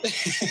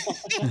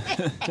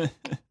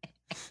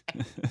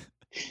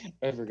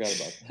 I forgot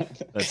about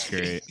that. That's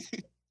great.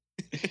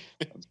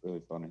 That's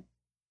really funny.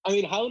 I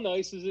mean, how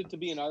nice is it to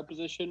be in our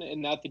position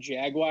and not the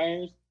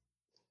Jaguars?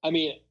 I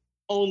mean,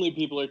 only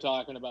people are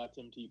talking about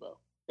Tim Tebow.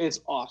 It's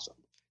awesome.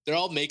 They're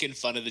all making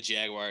fun of the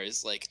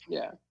Jaguars. Like,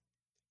 yeah,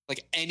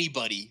 like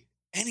anybody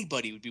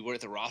would be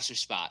worth a roster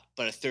spot,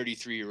 but a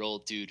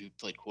 33-year-old dude who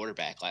played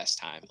quarterback last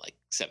time, like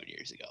 7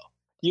 years ago.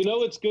 You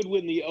know, it's good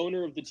when the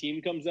owner of the team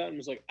comes out and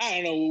is like, I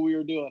don't know what we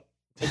were doing.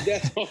 Like,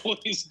 that's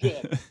always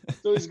good.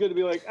 It's always good to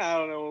be like, I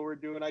don't know what we're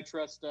doing. I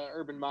trust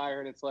Urban Meyer.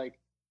 And it's like,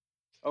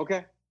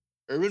 okay.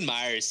 Urban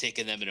Meyer is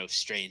taking them in a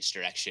strange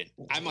direction.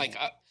 I'm like,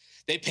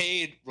 they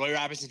paid Roy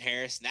Robertson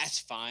Harris, and that's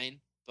fine.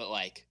 But,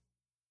 like,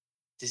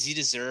 does he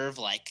deserve,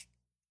 like,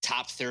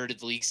 top third of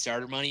the league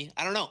starter money?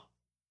 I don't know.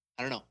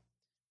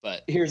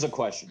 But here's a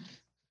question.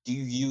 Do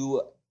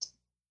you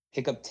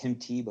pick up Tim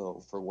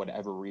Tebow for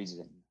whatever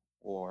reason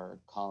or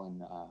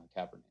Colin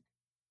Kaepernick?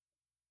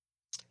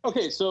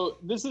 Okay, so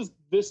this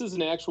is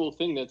an actual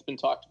thing that's been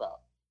talked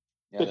about.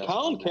 Yeah,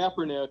 Colin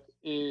Kaepernick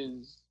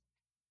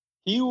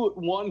he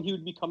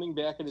would be coming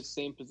back at his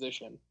same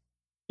position.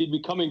 He'd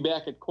be coming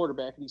back at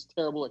quarterback, and he's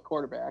terrible at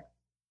quarterback.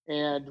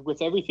 And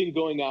with everything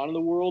going on in the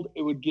world,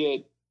 it would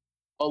get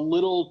a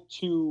little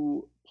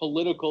too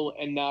political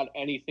and not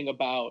anything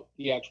about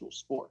the actual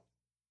sport,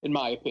 in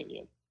my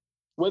opinion.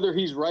 Whether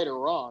he's right or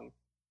wrong,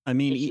 I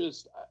mean,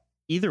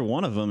 either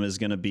one of them is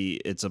going to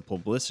be, it's a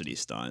publicity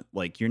stunt.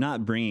 Like, you're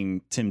not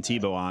bringing Tim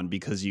Tebow on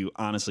because you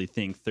honestly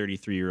think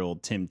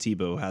 33-year-old Tim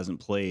Tebow hasn't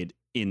played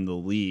in the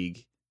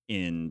league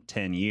in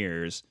 10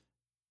 years.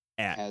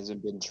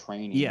 Hasn't been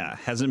training. Yeah,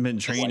 hasn't been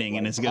training,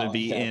 and it's going to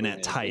be in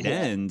at tight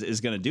end is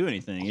going to do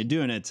anything. You're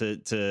doing it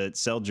to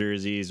sell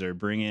jerseys or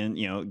bring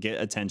in, get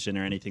attention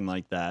or anything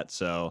like that.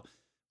 So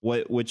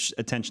which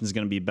attention is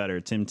going to be better,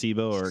 Tim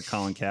Tebow or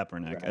Colin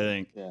Kaepernick? Right. I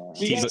think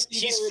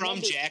he's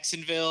from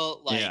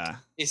Jacksonville. Like,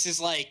 this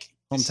is like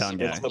hometown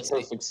guy. It's the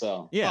perfect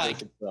sell. Yeah.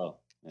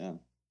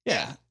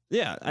 Yeah.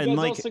 And you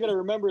guys also got to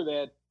remember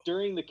that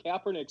during the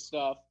Kaepernick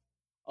stuff,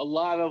 a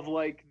lot of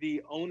like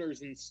the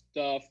owners and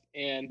stuff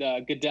and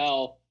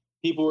Goodell,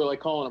 people were like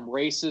calling him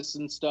racist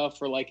and stuff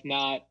for like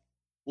not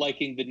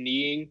liking the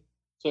kneeing.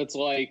 So it's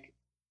like,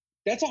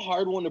 that's a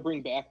hard one to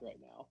bring back right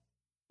now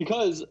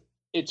because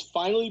it's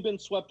finally been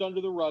swept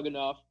under the rug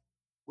enough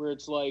where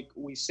it's like,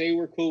 we say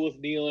we're cool with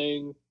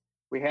kneeling.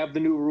 We have the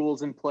new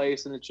rules in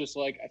place. And it's just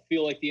like, I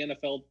feel like the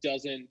NFL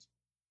doesn't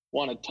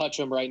want to touch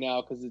him right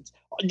now because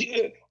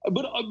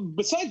but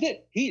besides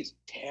that, he's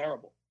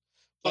terrible.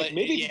 But like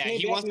maybe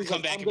he wants to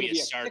come back and be a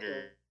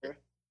starter.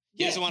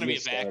 He doesn't want to be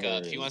a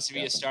backup. He wants to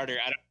be a starter.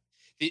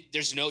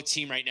 There's no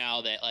team right now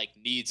that like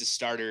needs a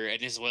starter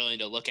and is willing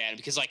to look at him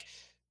because like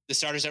the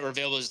starters that were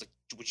available is like,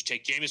 would you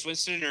take Jameis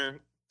Winston or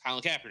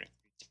Colin Kaepernick?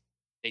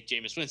 Take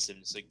Jameis Winston.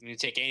 It's like, you're going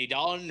to take Andy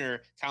Dalton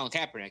or Colin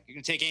Kaepernick? You're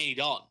going to take Andy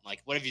Dalton.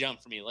 Like, what have you done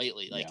for me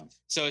lately? Like,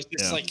 so it's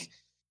just like,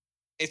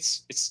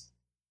 it's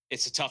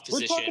a tough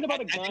position. We're talking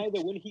about a guy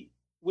that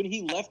when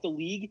he left the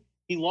league,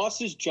 he lost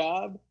his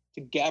job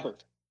to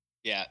Gabbert.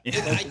 Yeah.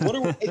 What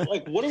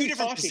are we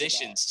different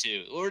positions about?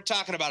 Too? We're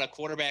talking about a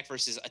quarterback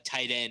versus a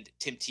tight end,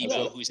 Tim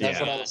Tebow, who's that's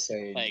what I was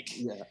saying.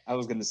 I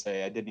was going to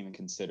say I didn't even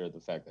consider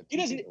the fact that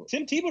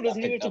Tim Tebow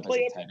doesn't even have to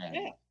play tight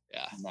end.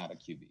 Yeah. Not a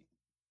QB.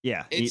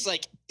 Yeah. It's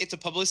like it's a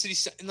publicity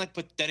and like,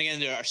 but then again,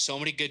 there are so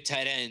many good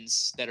tight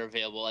ends that are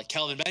available. Like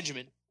Kelvin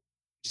Benjamin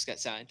just got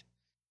signed.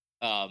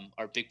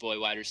 Our big boy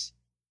wide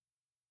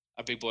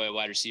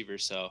receiver.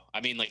 So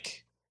I mean,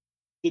 like,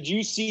 did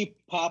you see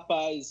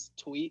Popeye's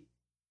tweet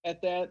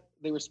at that?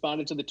 They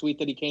responded to the tweet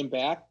that he came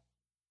back,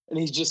 and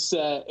he just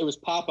said it was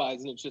Popeyes,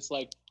 and it's just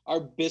like, our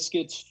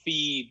biscuits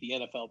feed the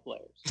NFL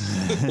players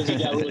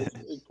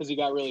because he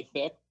got really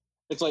thick.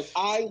 It's like,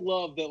 I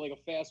love that like a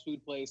fast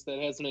food place that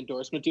has an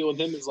endorsement deal with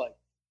him is like,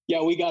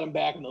 yeah, we got him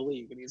back in the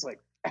league, and he's like,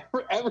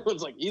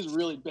 everyone's like, he's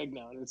really big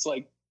now, and it's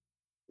like,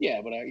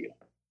 yeah, but I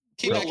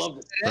love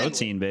this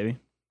protein, baby.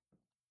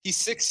 He's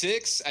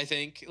 6'6", I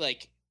think.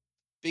 Like,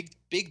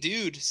 big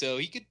dude, so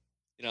he could,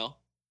 you know.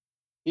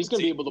 He's going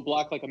to be able to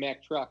block like a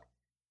Mack truck.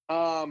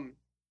 Yeah.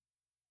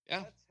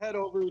 Let's head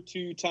over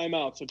to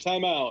timeout. So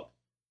timeout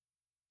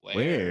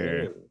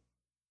Where?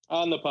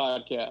 on the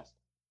podcast.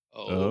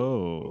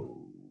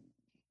 Oh.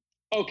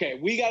 Okay,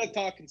 we got to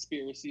talk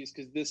conspiracies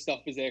because this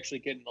stuff is actually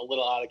getting a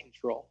little out of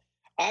control.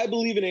 I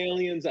believe in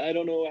aliens. I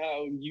don't know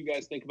how you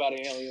guys think about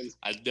aliens.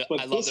 I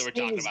love that we're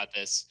talking about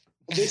this.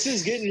 This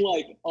is getting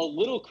like a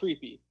little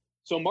creepy.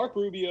 So Mark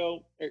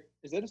Rubio,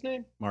 is that his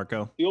name?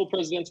 Marco. The old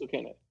presidential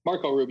candidate.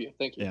 Marco Rubio,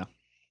 thank you.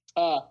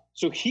 Yeah.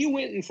 So he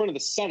went in front of the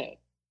Senate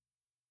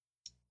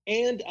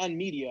and on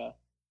media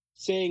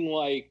saying,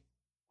 like,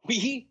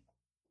 we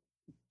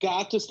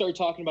got to start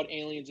talking about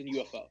aliens and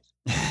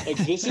UFOs. Like,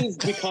 this is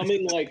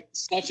becoming, like,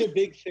 such a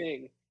big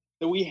thing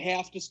that we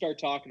have to start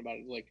talking about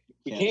it. Like,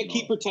 we can't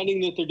keep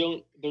pretending that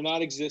they're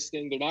not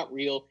existing, they're not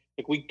real.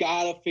 Like, we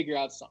got to figure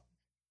out something.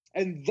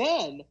 And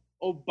then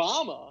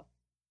Obama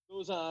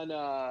goes on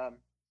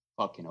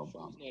Fucking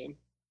Obama. Name.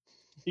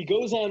 He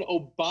goes on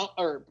Obama,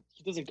 or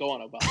he doesn't go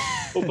on Obama.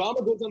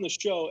 Obama goes on the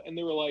show, and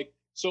they were like,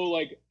 "So,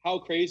 like, how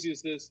crazy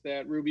is this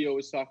that Rubio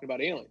was talking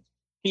about aliens?"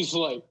 He's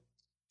like,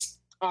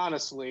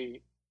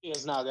 "Honestly,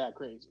 it's not that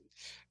crazy."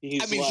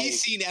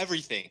 He's seen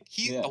everything.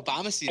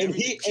 Obama's seen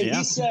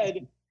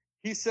everything.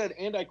 He said,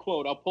 and I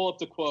quote, I'll pull up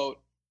the quote.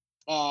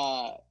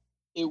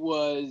 It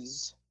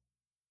was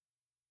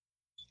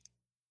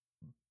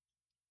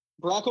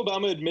Barack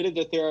Obama admitted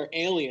that there are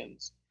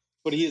aliens,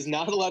 but he is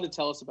not allowed to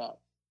tell us about it.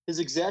 His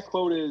exact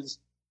quote is,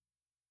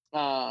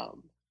 I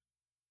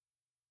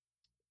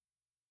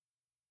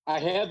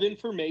have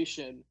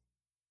information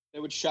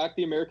that would shock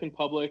the American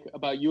public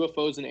about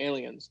UFOs and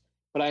aliens,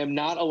 but I am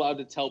not allowed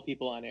to tell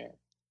people on air.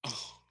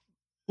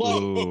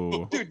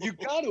 Like, dude, you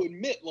got to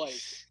admit, like,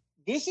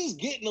 this is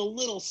getting a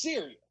little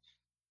serious.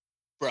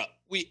 Bro,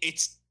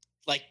 it's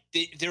like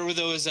there were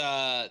those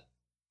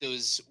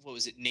what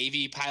was it,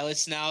 Navy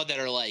pilots now that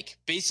are like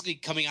basically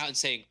coming out and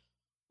saying,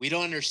 we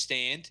don't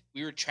understand.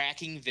 We were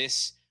tracking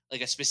this,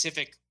 like a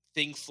specific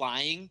thing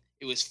flying.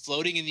 It was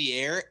floating in the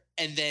air,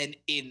 and then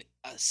in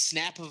a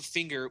snap of a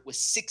finger was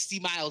 60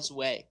 miles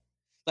away.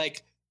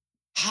 Like,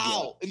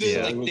 how? And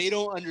they're they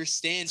don't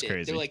understand it.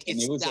 Crazy. They're like,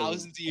 it's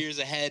thousands of years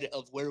ahead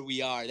of where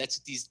we are. That's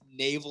what these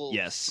naval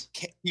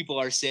people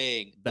are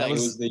saying. That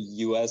was the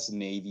U.S.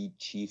 Navy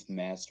Chief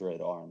Master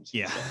at Arms.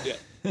 Yeah.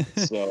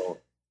 So,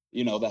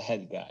 you know, the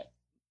head guy.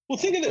 Well,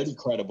 think of this. Pretty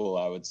credible,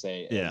 I would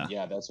say. Yeah.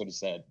 And that's what he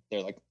said.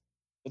 They're like,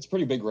 it's a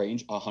pretty big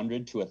range,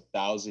 100 to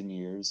 1,000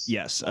 years.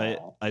 Yes,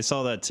 I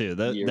saw that too.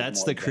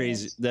 That's the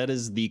crazy. That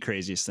is the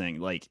craziest thing.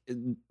 Like,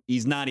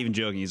 he's not even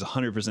joking. He's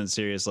 100%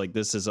 serious. Like,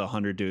 this is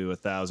 100 to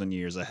 1,000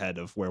 years ahead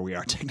of where we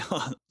are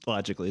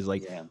technologically. He's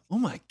like, oh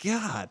my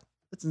god,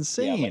 that's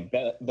insane.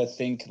 Yeah, like the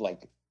think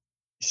like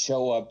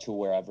show up to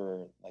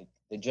wherever, like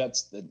the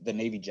jets, the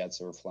Navy jets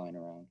that were flying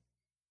around.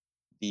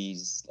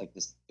 These like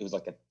this, it was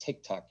like a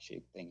TikTok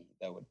shaped thingy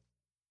that would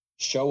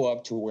show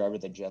up to wherever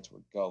the jets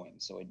were going,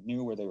 so it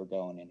knew where they were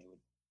going, and it would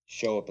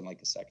show up in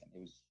like a second.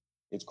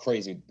 It's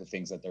crazy the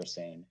things that they're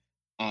saying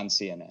on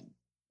CNN.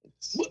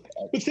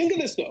 But think of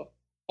this though: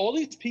 all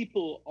these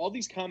people, all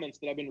these comments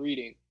that I've been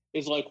reading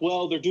is like,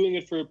 well, they're doing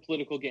it for a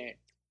political gain.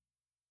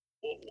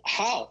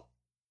 How?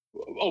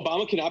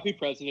 Obama cannot be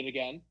president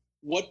again.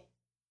 What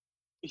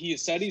he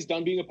has said, he's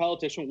done being a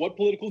politician. What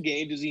political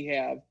gain does he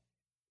have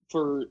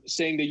for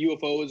saying that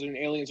UFOs and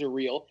aliens are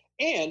real?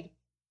 And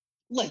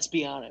let's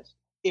be honest.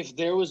 If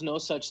there was no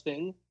such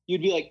thing,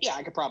 you'd be like, yeah,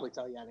 I could probably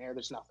tell you on air.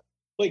 There's nothing.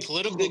 Like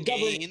political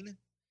gain.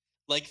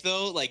 Like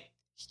though, like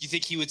you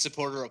think he would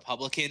support a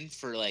Republican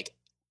for like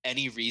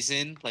any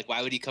reason? Like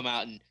why would he come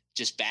out and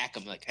just back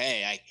him? Like,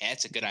 hey,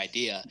 that's a good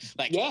idea.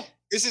 Like,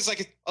 this is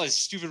like a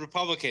stupid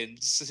Republican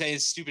saying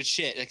stupid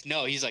shit. Like,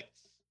 no, he's like,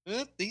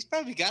 he's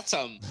probably got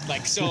something.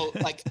 Like, so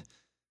like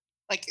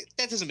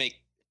that doesn't make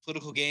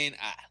political gain.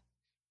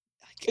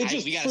 For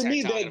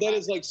me, that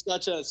is like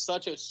such a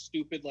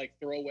stupid like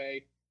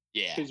throwaway.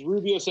 Yeah. Because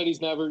Rubio said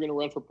he's never going to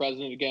run for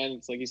president again.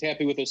 It's like he's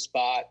happy with his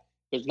spot.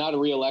 There's not a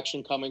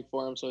re-election coming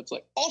for him. So it's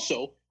like,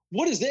 also,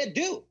 what does that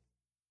do?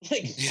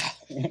 Like,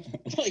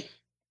 like,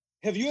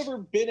 have you ever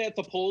been at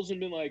the polls and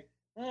been like,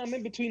 I'm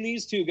in between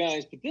these two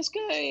guys, but this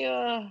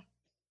guy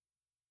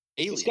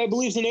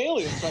believes in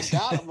aliens, so I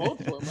gotta vote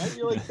for him, right?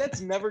 You're like,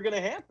 that's never going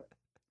to happen.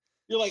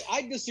 You're like,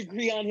 I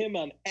disagree on him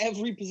on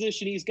every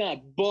position he's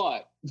got,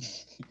 but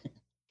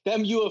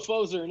them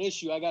UFOs are an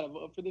issue. I got to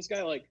vote for this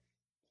guy. Like,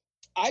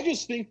 I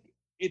just think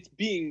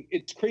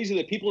it's crazy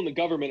that people in the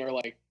government are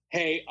like,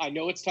 hey, I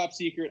know it's top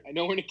secret. I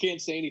know we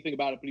can't say anything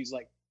about it, but he's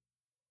like,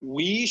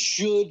 we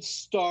should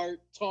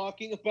start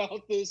talking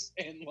about this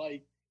and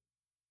like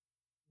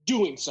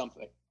doing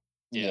something.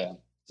 Yeah.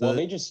 Well,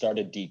 they just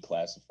started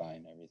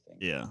declassifying everything.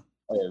 Yeah.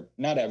 Or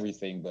not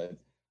everything, but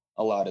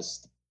a lot of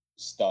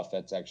stuff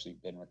that's actually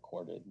been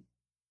recorded.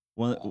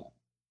 One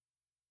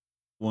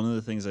of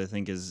the things I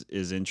think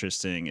is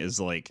interesting is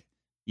like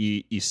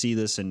you see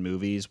this in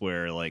movies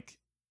where like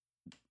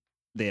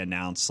they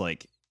announce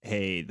like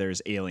hey,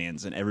 there's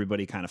aliens, and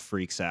everybody kind of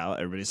freaks out.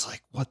 Everybody's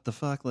like, what the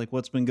fuck? Like,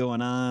 what's been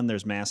going on?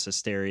 There's mass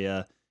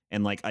hysteria.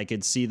 And like, I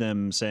could see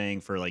them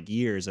saying for like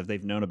years, if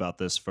they've known about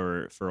this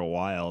for a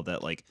while,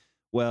 that like,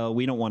 well,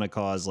 we don't want to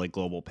cause like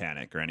global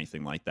panic or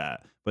anything like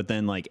that. But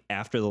then like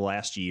after the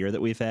last year that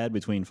we've had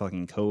between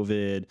fucking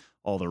COVID,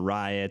 all the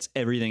riots,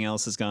 everything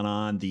else that's gone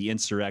on, the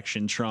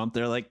insurrection, Trump,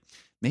 they're like,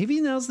 maybe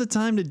now's the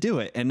time to do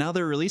it. And now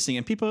they're releasing it.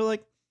 And people are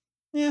like,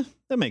 yeah,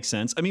 that makes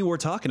sense. I mean, we're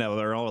talking about it.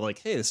 They're all like,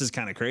 hey, this is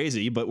kind of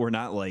crazy, but we're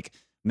not like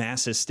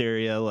mass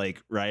hysteria,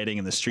 like rioting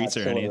in the streets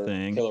or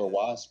anything. Killer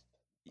wasp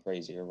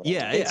crazy or whatever.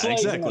 Yeah, yeah,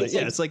 exactly.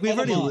 Yeah, it's like we've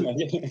already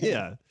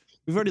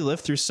we've already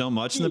lived through so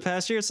much in the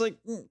past year. It's like,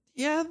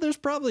 yeah, there's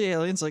probably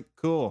aliens. Like,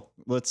 cool,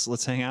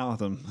 let's hang out with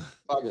them.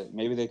 Fuck it,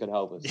 maybe they could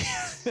help us.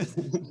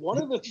 One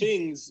of the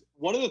things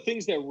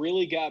that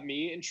really got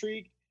me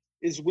intrigued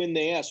is when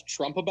they asked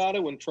Trump about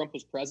it when Trump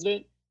was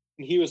president,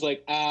 and he was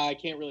like, I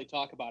can't really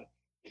talk about it.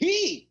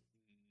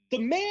 The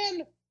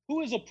man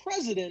who is a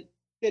president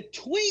that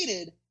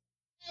tweeted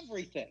about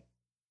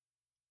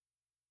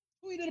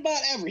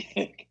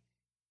everything.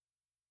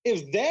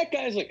 If that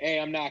guy's like, hey,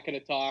 I'm not going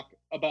to talk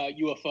about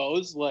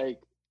UFOs, like,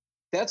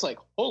 that's like,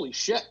 holy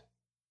shit.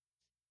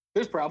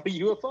 There's probably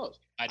UFOs.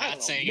 I'm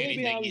not saying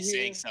anything, he's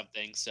saying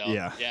something. So,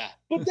 yeah.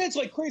 But that's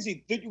like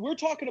crazy. We're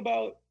talking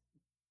about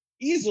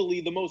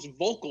easily the most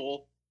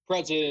vocal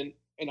president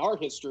in our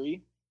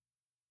history.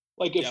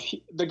 Like, if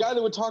the guy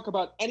that would talk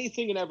about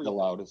anything and everything, the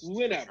loudest,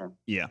 whenever.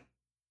 Yeah.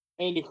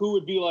 And who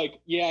would be like,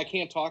 yeah, I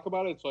can't talk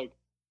about it. It's like,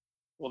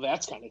 well,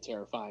 that's kind of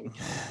terrifying.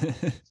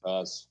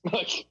 Us.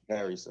 Like,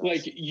 very sus.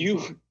 Like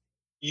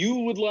you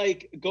would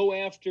like go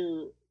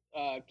after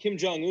Kim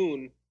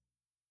Jong-un,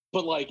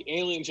 but like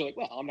aliens, you're like,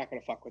 well, I'm not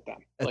going to fuck with them.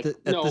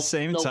 At the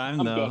same time,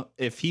 though, good.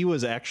 If he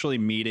was actually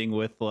meeting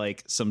with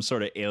like some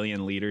sort of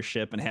alien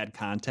leadership and had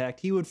contact,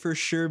 he would for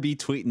sure be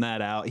tweeting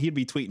that out. He'd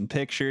be tweeting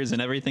pictures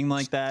and everything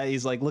like that.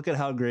 He's like, look at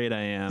how great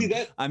I am.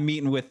 See, I'm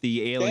meeting with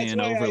the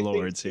alien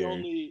overlords here.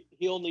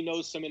 He only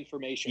knows some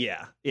information.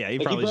 Yeah. He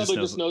like probably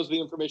just knows the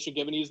information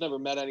given. He's never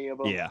met any of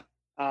them. Yeah.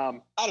 I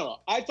don't know.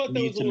 I thought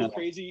that was a little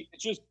crazy.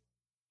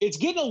 It's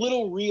getting a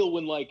little real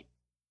when like,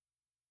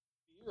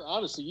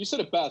 honestly, you said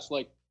it best.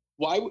 Like,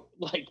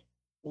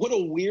 what a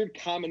weird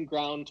common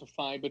ground to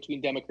find between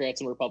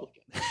Democrats and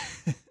Republicans.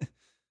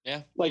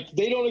 Yeah. Like,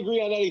 they don't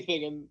agree on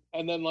anything.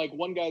 And then like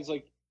one guy's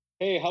like,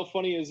 hey, how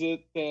funny is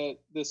it that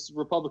this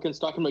Republican's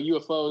talking about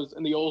UFOs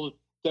and the old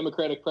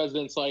Democratic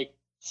president's like,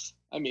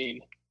 I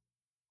mean,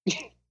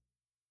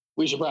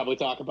 we should probably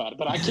talk about it,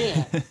 but I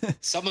can't.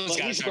 Someone's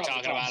got to start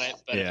talking about it,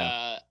 but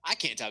I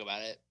can't talk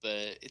about it.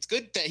 But it's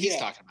good that he's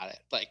talking about it.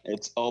 Like,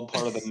 it's all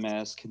part of the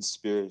mass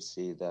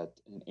conspiracy that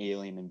an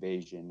alien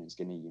invasion is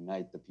going to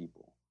unite the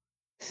people.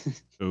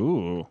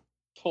 Ooh.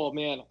 Oh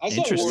man, I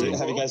saw World.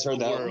 Have you guys heard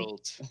that?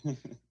 World. No.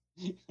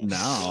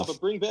 Yeah, but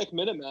bring back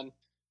Minutemen.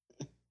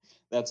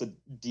 That's a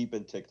deep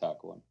in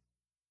TikTok one.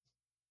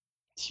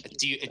 A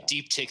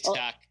deep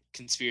TikTok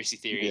conspiracy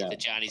theory that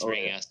Johnny's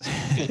bringing us.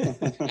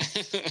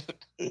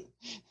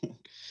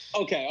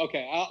 Okay.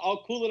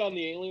 I'll cool it on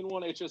the alien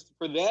one. It's just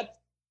for that,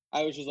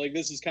 I was just like,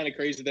 this is kind of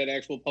crazy that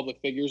actual public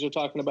figures are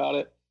talking about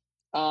it.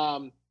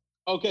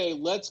 Okay,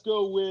 let's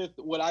go with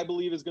what I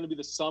believe is going to be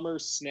the summer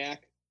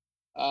snack.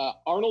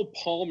 Arnold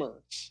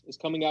Palmer is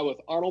coming out with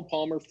Arnold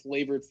Palmer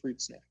flavored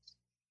fruit snacks.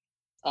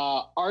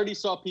 Already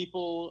saw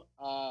people,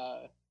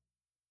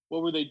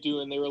 what were they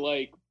doing? They were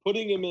like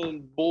putting them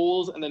in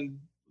bowls and then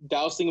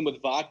dousing them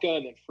with vodka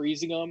and then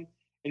freezing them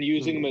and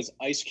using them as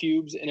ice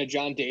cubes in a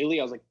John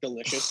Daly. I was like,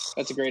 delicious.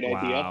 That's a great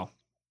idea.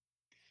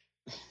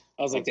 I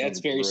was like,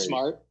 that's very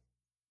smart.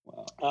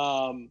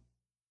 Wow.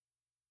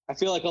 I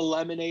feel like a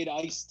lemonade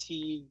iced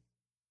tea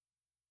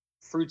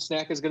fruit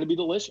snack is going to be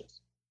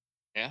delicious.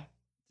 Yeah.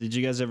 Did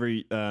you guys ever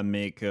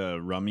make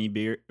rummy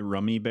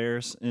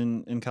bears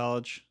in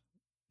college?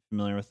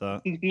 Familiar with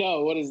that?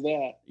 No, what is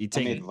that? You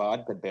take I made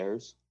vodka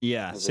bears.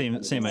 Yeah,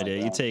 same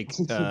idea. You take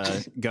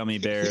gummy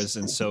bears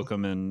and soak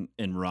them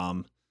in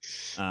rum,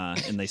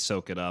 and they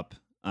soak it up,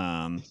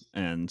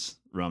 and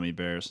rummy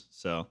bears.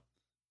 So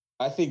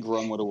I think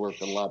rum would have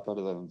worked a lot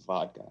better than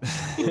vodka.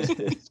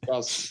 It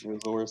was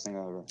the worst thing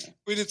I've ever had.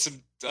 We did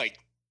some like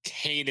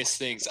heinous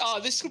things.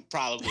 Oh, this could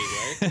probably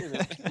work.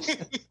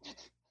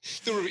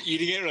 Then we're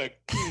eating it. We're like,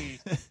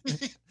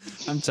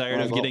 I'm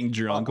tired of getting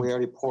drunk. We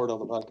already poured all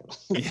the vodka.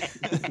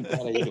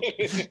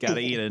 Gotta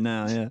eat it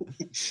now. Yeah.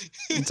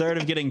 I'm tired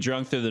of getting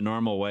drunk through the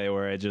normal way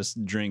where I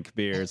just drink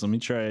beers. Let me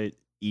try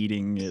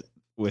eating it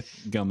with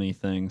gummy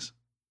things.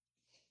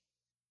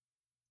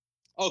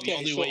 Okay, the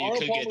only way you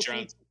could get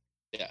drunk.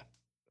 Yeah.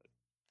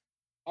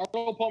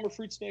 Arnold Palmer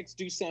fruit snacks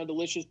do sound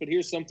delicious, but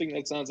here's something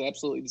that sounds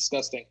absolutely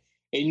disgusting.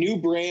 A new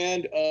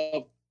brand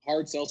of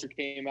hard seltzer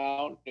came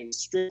out and it's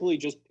strictly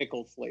just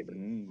pickle flavored.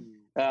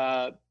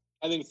 I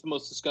think it's the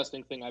most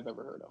disgusting thing I've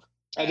ever heard of.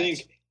 I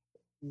think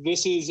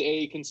this is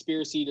a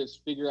conspiracy to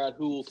figure out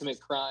who will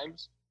commit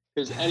crimes,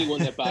 because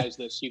anyone that buys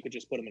this, you could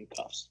just put them in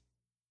cuffs.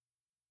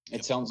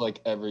 It sounds like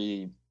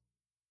every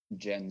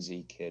Gen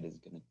Z kid is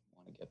going to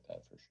want to get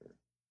that for sure.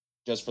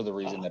 Just for the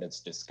reason that it's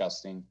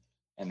disgusting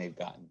and they've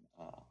gotten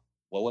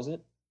what was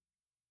it?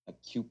 A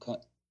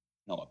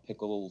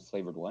pickle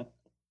flavored what?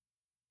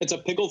 It's a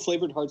pickle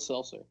flavored hard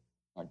seltzer.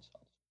 Hard seltzer.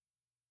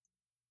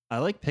 I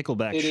like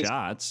pickleback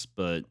shots,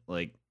 but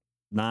like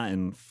not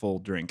in full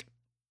drink.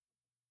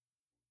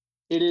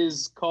 It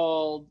is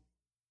called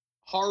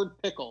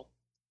Hard Pickle.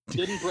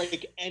 Didn't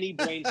break any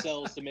brain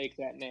cells to make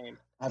that name.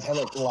 I've had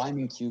like lime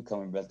and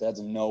cucumber, but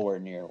that's nowhere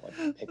near what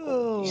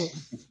pickle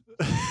is.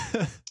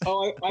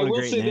 I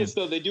will say this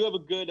though, they do have a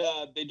good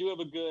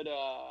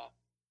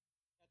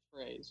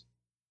catchphrase.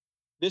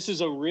 This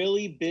is a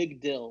really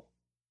big dill.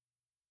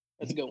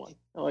 That's a good one.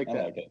 I like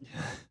that. Like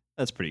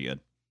That's pretty good.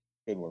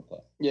 Good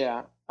wordplay.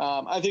 Yeah.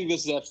 I think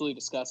this is absolutely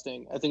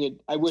disgusting.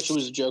 I wish it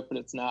was a joke, but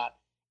it's not.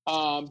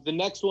 The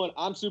next one,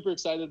 I'm super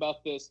excited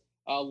about this.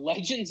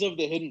 Legends of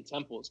the Hidden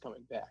Temple is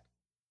coming back.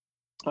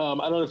 I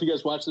don't know if you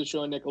guys watched the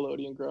show on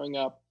Nickelodeon growing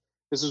up.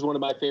 This is one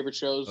of my favorite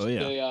shows. Oh,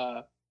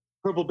 yeah.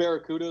 Purple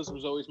Barracudas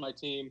was always my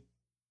team.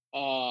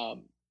 I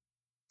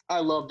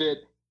loved it.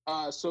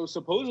 So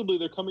supposedly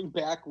they're coming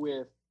back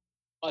with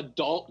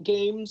adult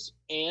games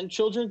and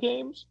children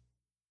games.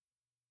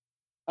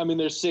 I mean,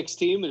 there's 6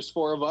 teams. There's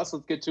 4 of us.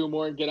 Let's get 2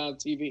 more and get on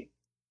TV.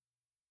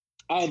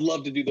 I'd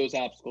love to do those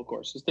obstacle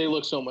courses. They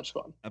look so much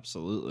fun.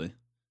 Absolutely.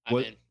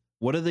 I'm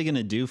What are they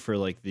gonna do for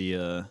like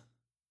the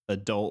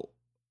adult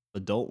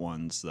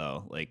ones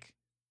though? Like,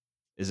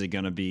 is it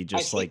gonna be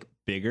just like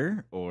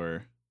bigger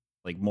or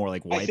like more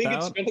like Wipeout? I think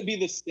it's gonna be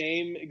the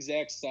same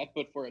exact set,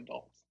 but for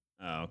adults.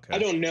 Oh, okay. I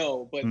don't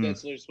know, but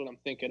that's just what I'm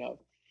thinking of.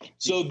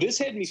 So this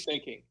had me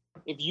thinking: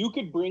 if you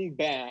could bring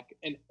back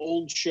an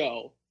old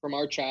show from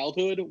our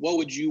childhood, what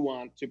would you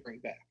want to bring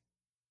back?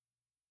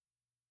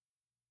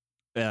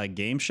 A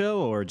game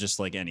show or just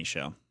like any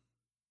show?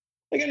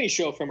 Like any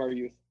show from our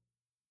youth.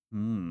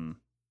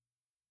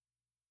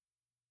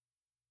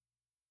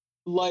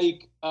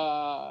 Like,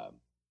 I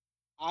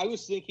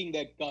was thinking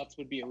that Guts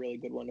would be a really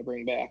good one to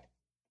bring back.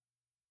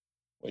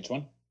 Which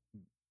one?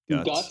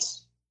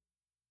 Guts.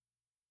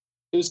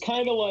 It was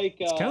kind of like...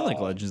 it's kind of like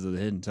Legends of the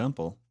Hidden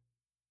Temple.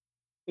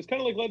 It's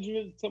kind of like Legends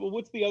of the Temple.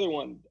 What's the other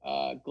one?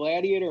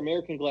 Gladiator,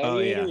 American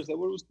Gladiator? Oh, yeah. Is that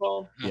what it was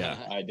called? Yeah.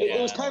 It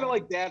was kind of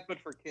like that, but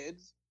for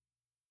kids.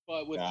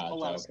 But with a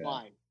lot of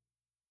slime.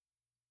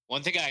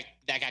 One thing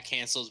that got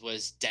canceled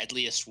was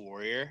Deadliest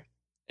Warrior,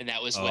 and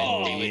that was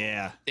when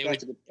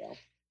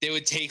they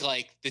would take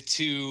like the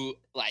two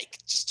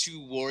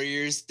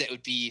warriors that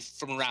would be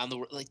from around the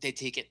world. Like they'd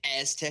take an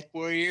Aztec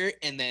warrior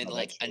and then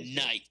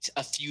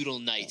a feudal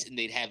knight, and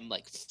they'd have them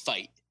like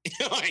fight.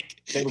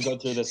 Like they would go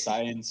through the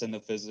science and the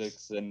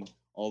physics and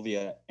all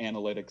the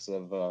analytics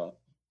of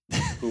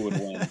who would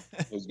win.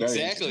 It was very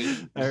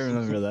exactly. I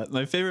remember that.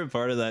 My favorite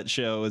part of that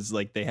show was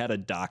like they had a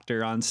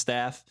doctor on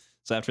staff.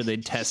 So after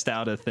they'd test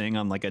out a thing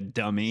on like a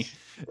dummy,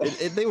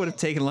 they would have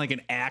taken like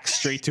an axe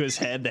straight to his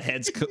head. The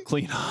head's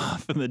clean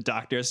off, and the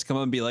doctor has to come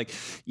up and be like,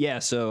 "Yeah,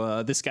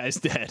 so this guy's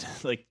dead."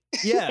 Like,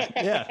 yeah,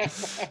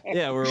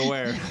 we're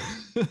aware.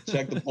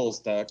 Check the pulse,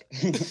 doc.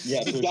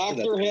 Yeah, the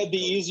doctor had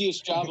the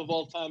easiest job of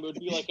all time. It would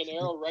be like an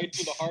arrow right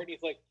through the heart. And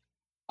he's like,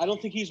 "I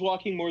don't think he's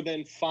walking more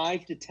than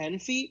 5 to 10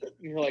 feet." And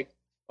you're like,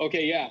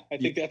 "Okay, yeah, I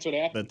think that's what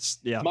happened."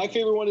 My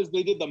favorite one is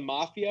they did the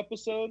Mafia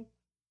episode.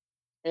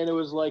 And it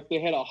was like they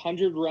had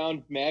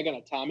 100-round mag on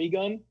a Tommy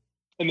gun,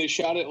 and they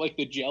shot it like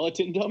the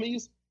gelatin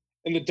dummies.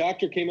 And the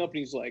doctor came up and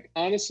he's like,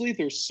 "Honestly,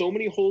 there's so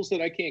many holes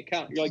that I can't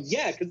count." And you're like,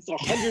 "Yeah, because it's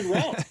 100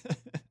 rounds."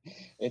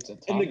 It's a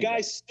Tommy and the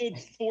guy stood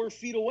 4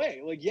 feet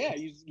away. Like, yeah,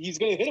 he's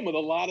gonna hit him with a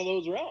lot of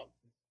those rounds.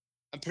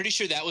 I'm pretty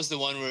sure that was the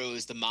one where it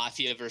was the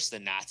mafia versus the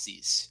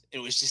Nazis. It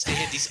was just they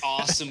had these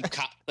awesome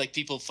like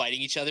people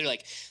fighting each other.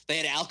 Like they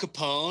had Al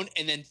Capone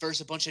and then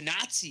first a bunch of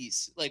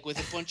Nazis, like with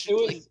a bunch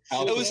of like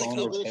Al Capone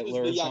versus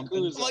the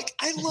Yakuza. I'm like,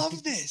 I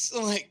love this.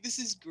 I'm like, this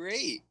is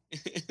great.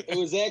 It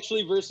was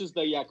actually versus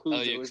the Yakuza.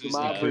 Oh, It was the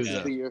mob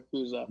versus the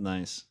Yakuza.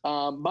 Nice.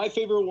 My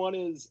favorite one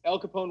is Al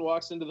Capone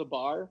walks into the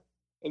bar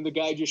and the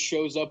guy just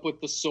shows up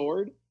with the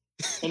sword,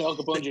 and Al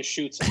Capone just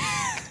shoots him.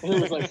 And it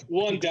was like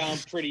one down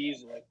pretty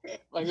easily.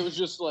 Like it was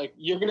just like,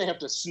 you're gonna have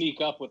to sneak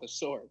up with a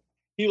sword.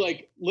 He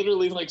like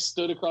literally like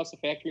stood across the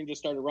factory and just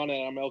started running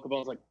at him. Al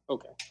Capone's like,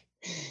 okay.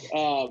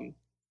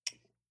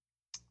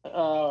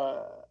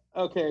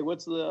 Okay,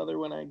 what's the other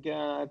one I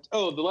got?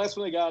 Oh, the last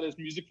one I got is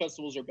music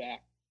festivals are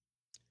back.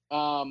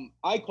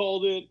 I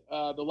called it.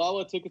 The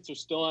Lala tickets are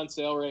still on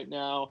sale right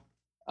now.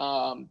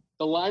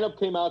 The lineup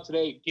came out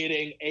today,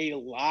 getting a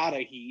lot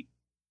of heat.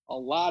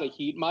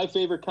 My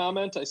favorite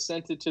comment, I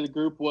sent it to the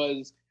group,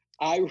 was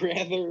I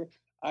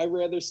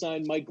rather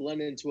sign Mike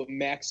Glennon to a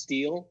max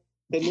deal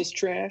than this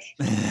trash.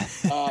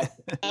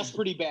 That's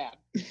pretty bad.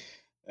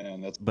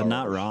 And that's but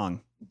not wrong.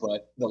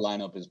 But the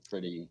lineup is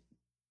pretty.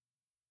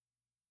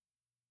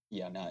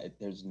 Yeah, no,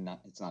 it's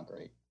not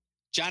great.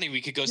 Johnny,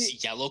 we could go see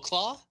Yellow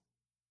Claw.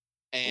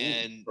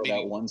 And for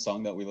that one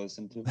song that we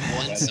listened to.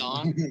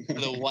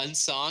 The one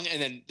song,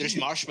 and then there's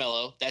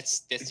Marshmello.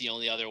 That's the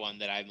only other one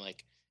that I'm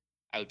like,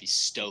 I would be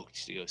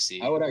stoked to go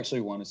see. I would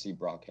actually want to see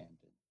Brockhampton.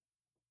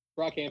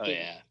 Brockhampton. Oh,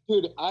 yeah.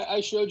 Dude,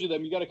 I showed you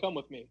them. You got to come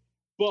with me.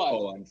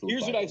 But and Foo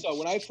here's what I Fighters. saw.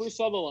 When I first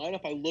saw the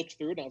lineup, I looked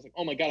through it and I was like,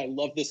 oh my God, I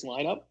love this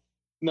lineup.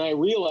 And then I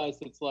realized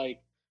it's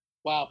like,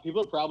 wow,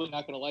 people are probably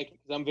not going to like it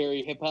because I'm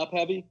very hip hop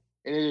heavy,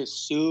 and it is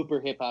super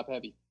hip hop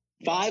heavy.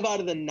 5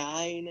 out of the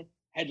 9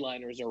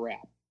 headliners are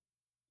rap.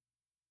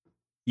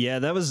 Yeah,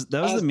 that was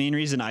the main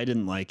reason I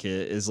didn't like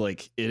it. Is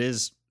like it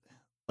is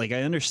like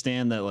I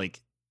understand that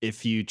like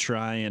if you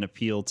try and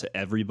appeal to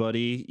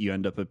everybody, you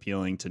end up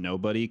appealing to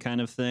nobody kind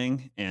of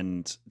thing.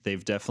 And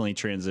they've definitely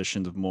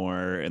transitioned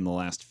more in the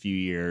last few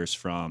years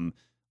from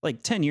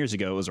like 10 years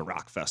ago, it was a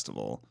rock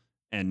festival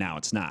and now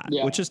it's not,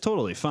 which is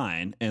totally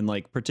fine. And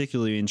like,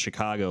 particularly in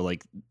Chicago,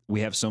 like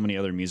we have so many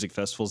other music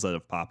festivals that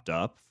have popped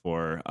up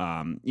for,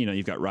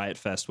 you've got Riot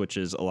Fest, which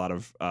is a lot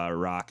of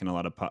rock and a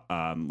lot of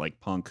like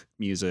punk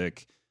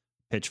music.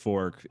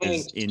 Pitchfork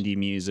is indie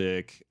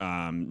music,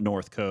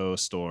 North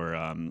Coast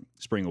or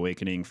Spring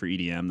Awakening for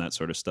EDM, that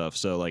sort of stuff.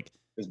 So like,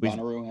 does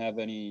Bonnaroo have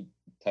any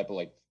type of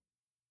like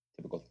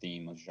typical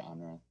theme of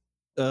genre?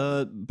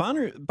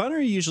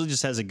 Bonnaroo usually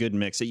just has a good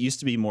mix. It used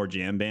to be more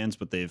jam bands,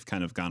 but they've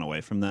kind of gone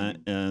away from that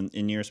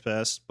in years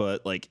past.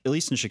 But like, at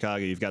least in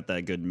Chicago, you've got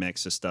that good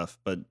mix of stuff.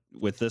 But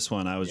with this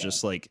one, I was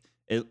just like,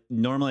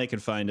 normally I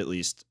could find at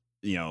least,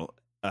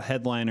 a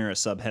headliner, a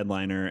sub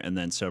headliner, and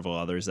then several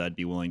others that I'd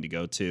be willing to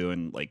go to.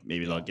 And like,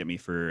 maybe they'll get me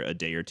for a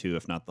day or two,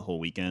 if not the whole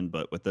weekend.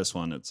 But with this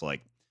one, it's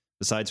like,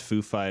 besides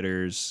Foo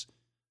Fighters,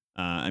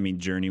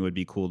 Journey would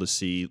be cool to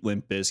see.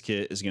 Limp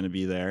Bizkit is going to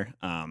be there.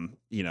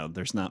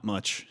 There's not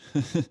much,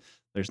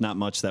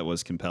 that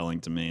was compelling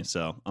to me.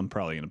 So I'm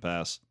probably going to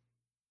pass.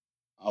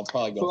 I'll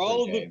probably go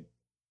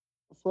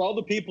for all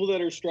the people that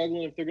are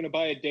struggling, if they're going to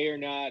buy a day or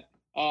not.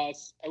 I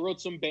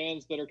wrote some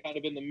bands that are kind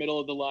of in the middle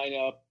of the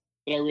lineup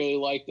that I really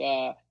liked.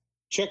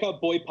 Check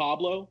out Boy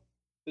Pablo.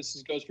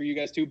 Goes for you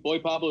guys too. Boy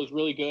Pablo is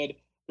really good.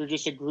 They're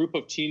just a group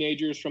of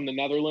teenagers from the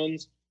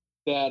Netherlands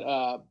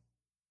that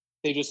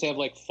they just have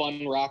like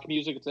fun rock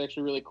music. It's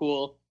actually really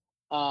cool.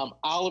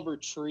 Oliver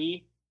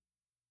Tree.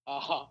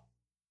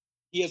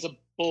 He has a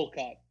bowl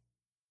cut,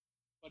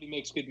 but he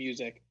makes good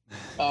music.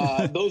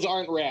 Those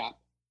aren't rap.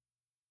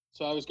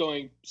 So I was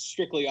going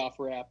strictly off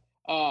rap.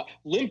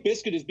 Limp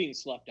Bizkit is being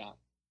slept on.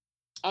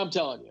 I'm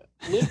telling you.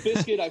 Limp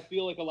Bizkit, I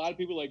feel like a lot of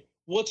people are like,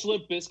 what's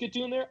Limp Bizkit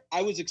doing there?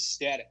 I was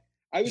ecstatic.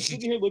 I was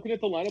sitting here looking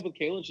at the lineup with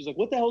Kayla, and she's like,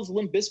 what the hell is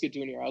Limp Bizkit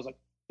doing here? I was like,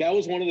 that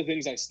was one of the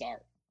things I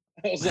starred.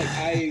 I was like,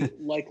 I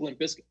like Limp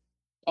Bizkit.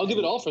 I'll give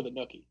it all for the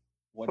nookie.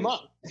 Come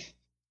on.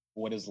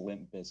 What is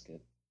Limp Bizkit?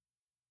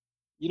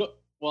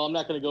 Well, I'm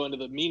not going to go into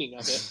the meaning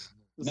of it.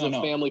 This is a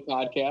family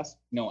podcast.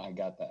 No, I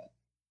got that.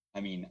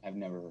 I've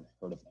never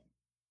heard of them.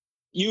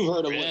 You've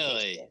heard of Limp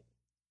Bizkit.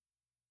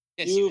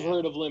 Yes, You've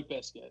heard of Limp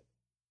Bizkit.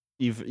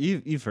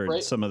 You've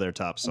heard some of their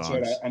top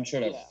songs. I'm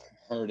sure I've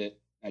heard it.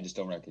 I just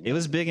don't recognize. It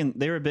was big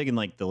they were big in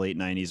like the late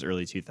 90s,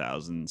 early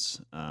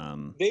 2000s.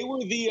 They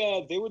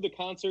were the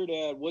concert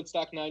at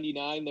Woodstock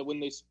 99 that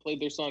when they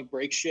played their song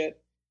Break Shit,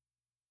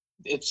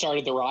 it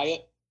started the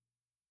riot.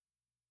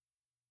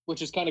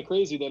 Which is kind of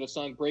crazy that a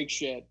song Break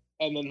Shit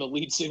and then the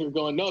lead singer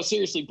going, no,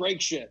 seriously, break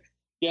shit.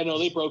 Yeah, no,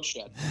 they broke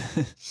shit.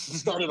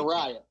 Started a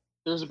riot.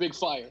 There was a big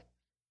fire. It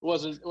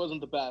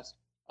wasn't the best.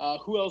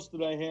 Who else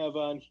did I have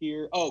on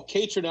here? Oh,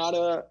 Kay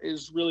Trinata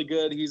is really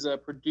good. He's a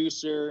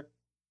producer.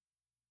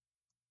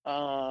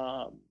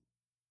 I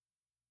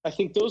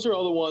think those are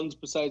all the ones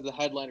besides the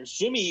headliners.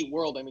 Jimmy Eat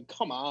World,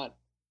 come on.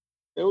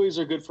 They always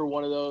are good for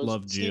one of those.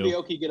 Love Steve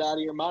Aoki, get out of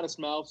here. Modest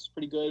Mouse,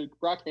 pretty good.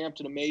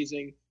 Brockhampton,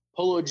 amazing.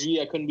 Polo G,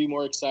 I couldn't be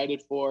more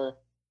excited for.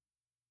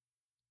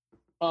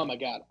 Oh, my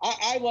God.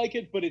 I like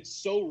it, but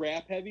it's so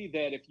rap heavy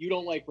that if you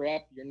don't like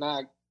rap, you're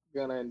not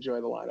going to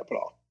enjoy the lineup at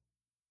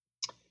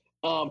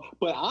all.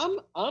 But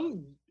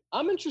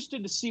I'm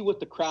interested to see what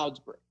the crowds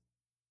bring.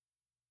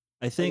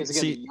 I think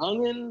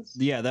youngins.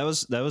 Yeah, that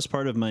was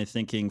part of my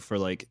thinking for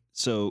like.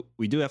 So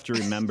we do have to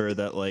remember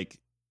that like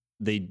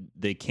they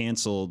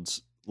canceled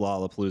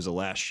Lollapalooza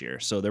last year,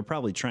 so they're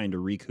probably trying to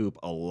recoup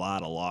a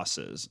lot of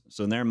losses.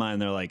 So in their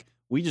mind, they're like,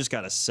 we just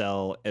got to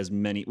sell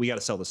we got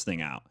to sell this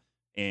thing out.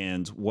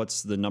 And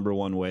what's the number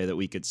one way that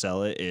we could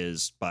sell it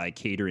is by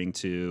catering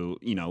to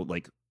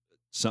like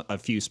a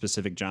few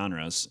specific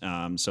genres.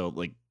 So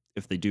like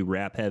if they do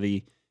rap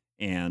heavy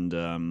and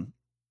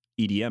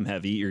EDM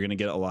heavy, you're going to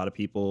get a lot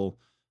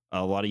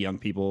of young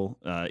people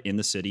in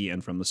the city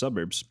and from the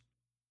suburbs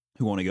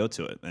who want to go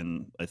to it.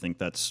 And I think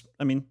that's,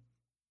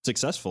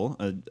 successful.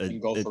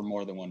 And go for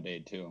more than one day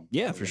too.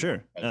 Yeah, for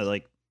sure.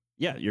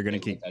 You're going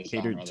to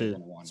cater to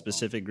a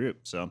specific group.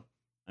 So,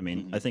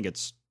 I think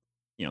it's,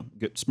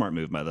 good, smart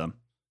move by them.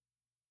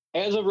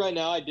 As of right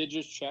now, I did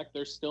just check.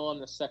 They're still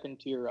on the second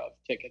tier of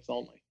tickets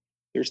only.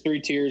 There's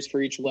 3 tiers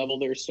for each level.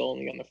 They're still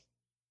only on the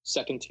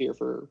second tier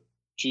for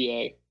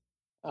GA.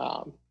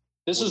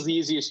 This is the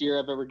easiest year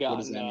I've ever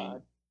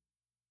gotten.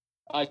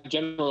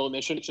 General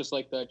admission, it's just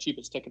like the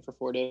cheapest ticket for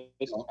 4 days.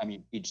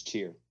 Each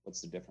tier.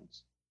 What's the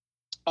difference?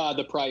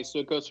 The price. So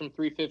it goes from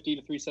 $350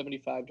 to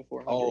 $375 to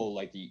 $400. Oh,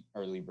 like the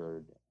early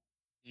bird.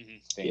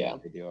 Mm-hmm. Yeah.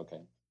 They do. Okay.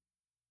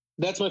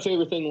 That's my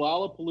favorite thing.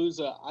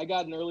 Lollapalooza, I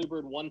got an early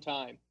bird one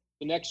time.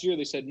 The next year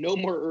they said no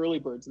more early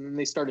birds, and then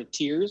they started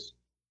tiers.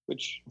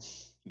 which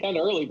kind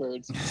of early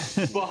birds.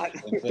 But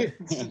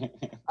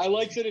I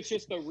like that it's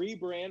just a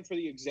rebrand for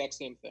the exact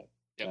same thing.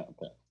 Yep.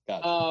 Okay. Got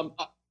it.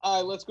 All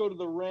right, let's go to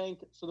the rank.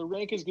 So the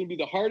rank is going to be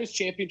the hardest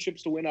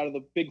championships to win out of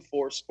the big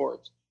four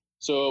sports.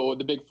 So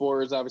the big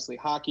four is obviously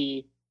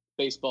hockey,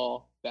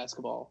 baseball,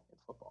 basketball, and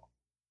football.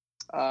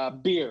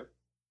 Beer.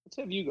 Let's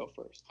have you go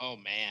first. Oh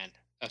man.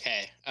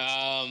 Okay.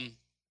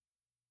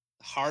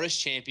 Hardest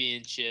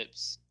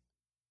championships.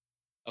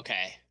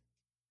 Okay.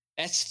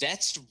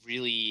 That's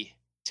really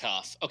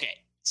tough. Okay.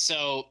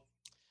 So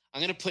I'm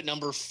gonna put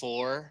number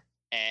 4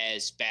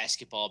 as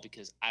basketball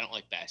because I don't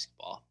like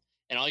basketball.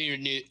 And all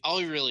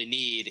you really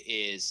need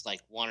is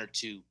like 1 or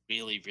 2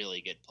 really,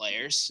 really good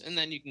players, and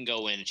then you can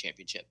go win a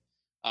championship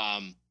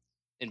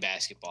in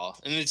basketball.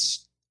 And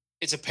it's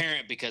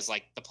apparent because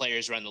like the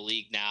players run the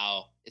league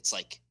now. It's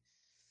like,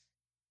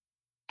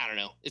 I don't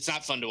know. It's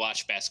not fun to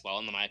watch basketball,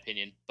 in my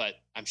opinion, but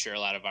I'm sure a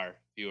lot of our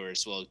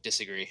viewers will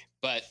disagree.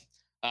 But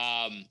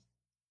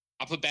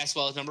I'll put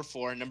basketball as number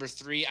 4. Number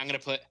 3, I'm going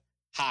to put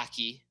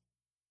hockey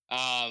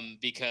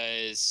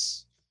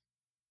because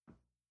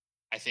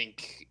I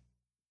think,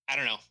 I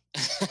don't know.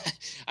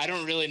 I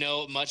don't really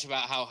know much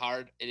about how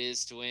hard it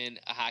is to win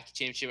a hockey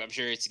championship. I'm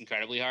sure it's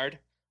incredibly hard.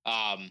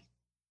 I'm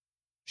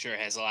sure it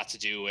has a lot to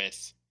do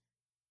with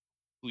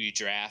who you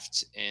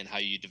draft and how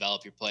you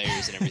develop your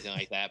players and everything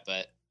like that.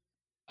 But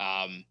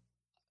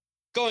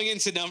going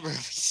into number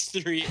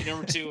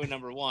 2, and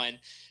number 1.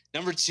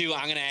 Number 2,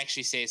 I'm going to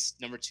actually say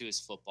number 2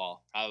 is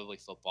football, probably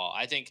football.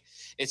 I think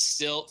it's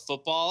still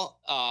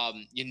football.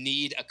 You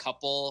need a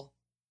couple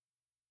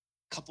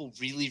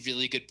really,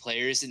 really good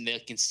players, and they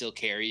can still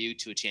carry you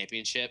to a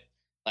championship.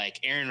 Like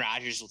Aaron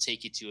Rodgers will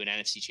take you to an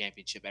NFC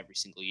championship every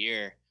single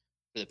year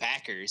for the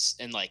Packers.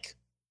 And like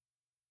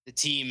the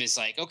team is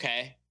like,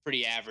 okay,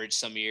 pretty average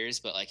some years,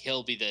 but like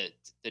he'll be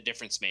the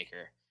difference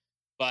maker.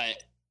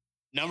 But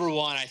number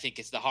 1, I think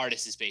it's the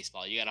hardest is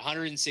baseball. You got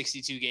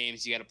 162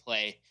 games. You got to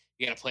play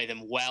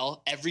them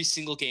well. Every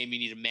single game, you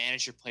need to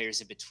manage your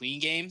players in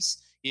between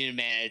games. You need to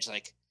manage,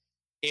 like,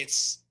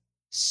 it's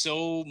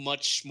so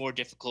much more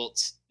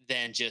difficult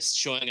than just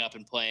showing up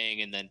and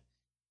playing. And then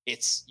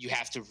you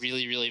have to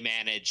really, really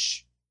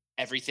manage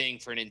everything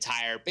for an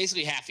entire,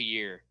 basically half a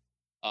year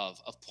of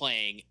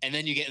playing. And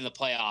then you get in the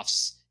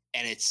playoffs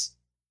and it's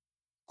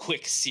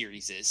quick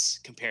series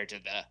compared to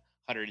the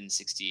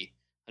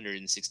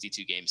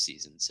 162 game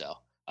season. So,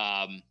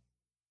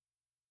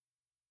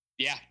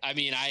 yeah, I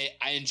mean, I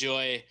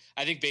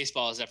think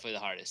baseball is definitely the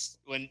hardest.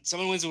 When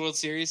someone wins the World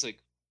Series, like,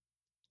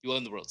 you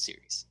won the World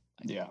Series.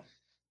 Yeah.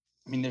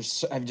 I mean,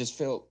 I just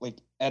feel like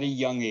at a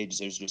young age,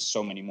 there's just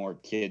so many more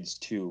kids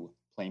too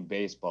playing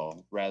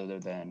baseball rather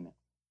than,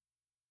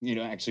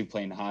 actually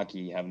playing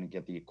hockey, having to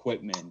get the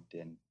equipment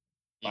and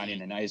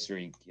finding an ice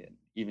rink and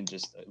even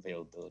just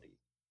availability.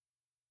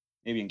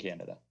 Maybe in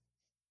Canada.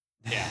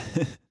 Yeah.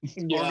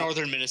 Or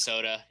northern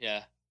Minnesota.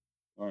 Yeah.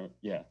 Or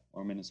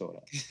Minnesota.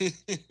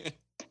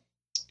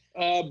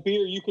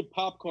 Beer, you could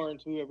popcorn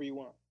to whoever you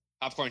want.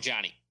 Popcorn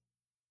Johnny.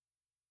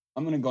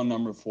 I'm going to go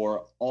number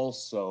 4,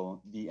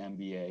 also the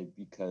NBA,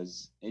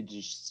 because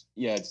it's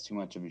too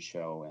much of a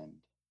show. And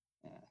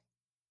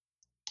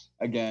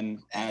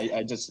again,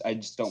 I just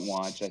don't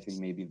watch. I think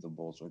maybe if the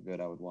Bulls were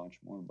good, I would watch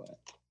more.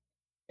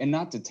 And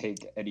not to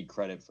take any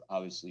credit for,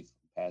 obviously, for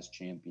past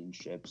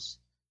championships.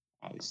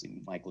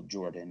 Obviously, Michael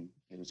Jordan,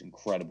 it was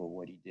incredible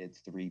what he did,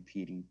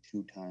 3-peating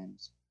 2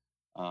 times.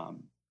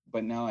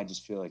 But now I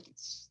just feel like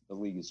the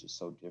league is just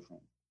so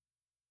different.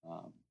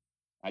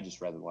 I just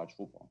rather watch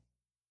football,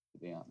 to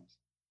be honest.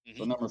 Mm-hmm.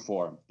 So number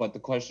 4. But the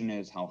question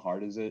is, how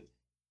hard is it?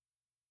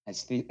 I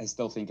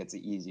still think it's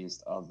the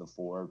easiest of the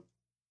 4.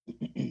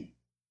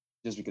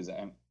 Just because, I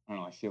don't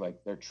know, I feel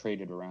like they're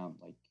traded around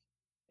like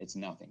it's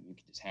nothing. You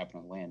could just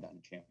happen to land on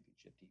a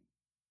championship team.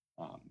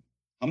 How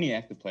many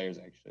active players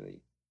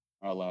actually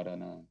are allowed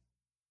on an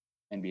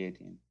NBA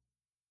team?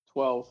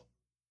 12.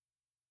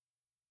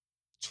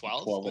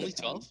 12? Only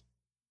 12?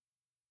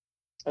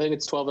 I think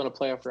it's 12 on a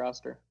playoff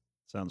roster.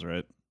 Sounds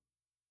right.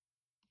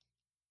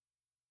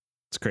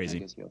 It's crazy.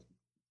 I guess you'll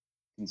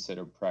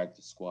consider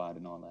practice squad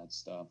and all that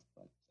stuff.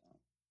 But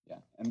yeah,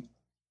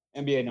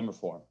 NBA number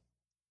 4.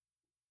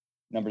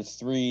 Number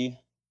 3,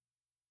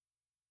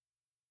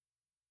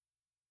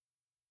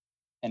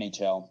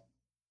 NHL.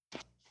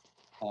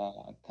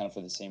 Kind of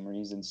for the same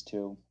reasons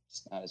too.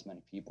 Just not as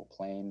many people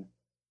playing.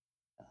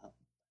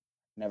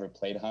 Never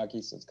played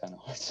hockey, so it's kind of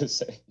hard to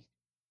say.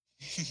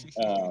 It's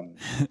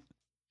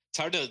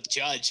hard to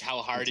judge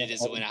how hard it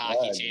is to win a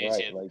hockey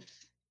championship. Right.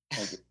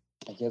 Like,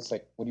 I guess,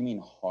 like, what do you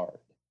mean hard?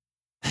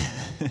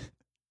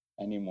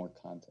 I need more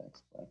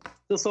context. But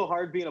it's still so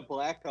hard being a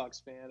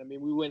Blackhawks fan. I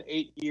mean, we went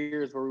 8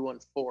 years where we won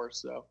 4,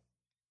 so.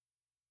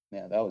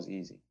 Yeah, that was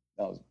easy.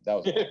 That was a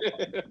lot of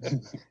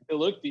fun. It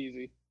looked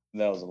easy.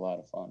 That was a lot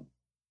of fun.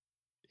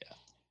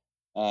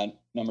 Yeah.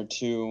 Number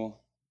 2,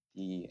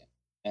 the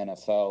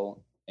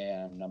NFL,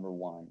 and number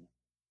 1,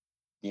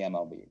 the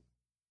MLB.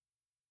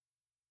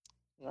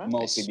 Nice.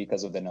 Mostly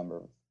because of the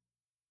number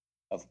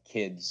of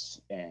kids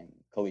and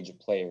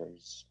collegiate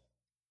players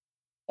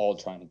all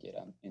trying to get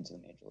into the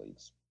major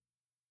leagues.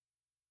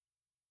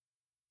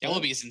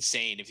 MLB is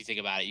insane if you think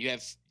about it. You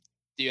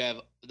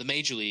have the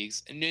major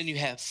leagues, and then you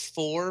have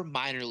 4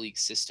 minor league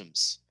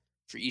systems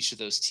for each of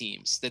those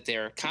teams that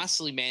they're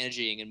constantly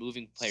managing and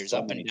moving players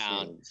up and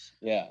down. Series.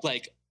 Yeah,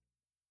 like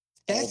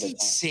that's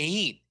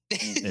insane.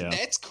 Yeah.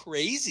 That's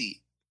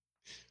crazy.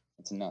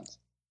 It's nuts.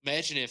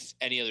 Imagine if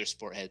any other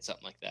sport had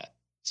something like that.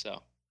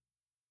 So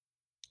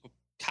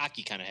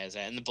hockey kind of has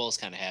that, and the Bulls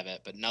kind of have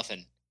it, but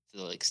nothing to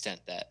the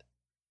extent that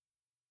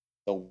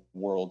the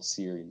World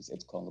Series.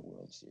 It's called the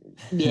World Series.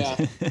 Yeah.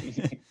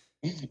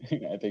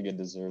 I think it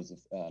deserves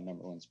a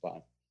number 1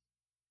 spot.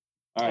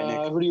 All right,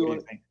 Nick. Who do you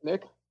want,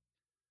 Nick?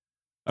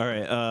 All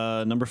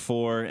right, number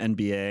 4,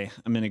 NBA.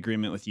 I'm in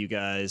agreement with you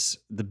guys.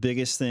 The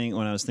biggest thing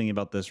when I was thinking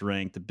about this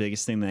rank, the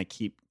biggest thing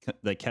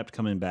that kept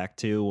coming back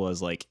to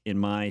was like in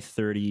my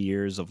 30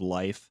 years of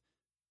life,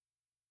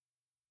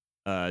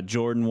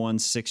 Jordan won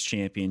 6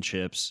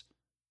 championships.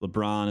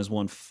 LeBron has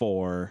won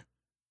 4.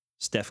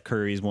 Steph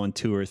Curry's won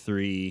 2 or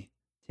 3.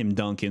 Tim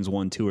Duncan's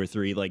won 2 or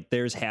 3. Like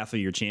there's half of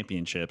your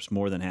championships,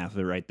 more than half of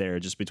it right there,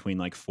 just between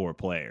like 4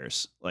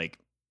 players. Like,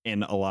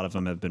 and a lot of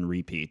them have been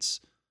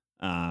repeats.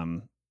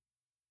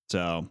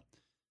 So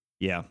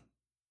yeah,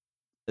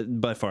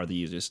 by far the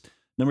easiest.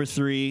 Number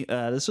 3,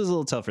 this was a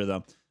little tougher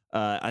though.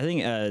 I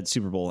think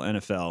Super Bowl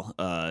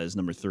NFL is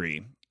number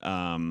 3.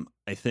 I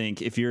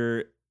think if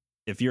you're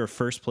a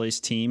first place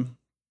team,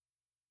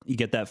 you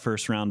get that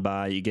first round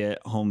bye, you get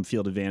home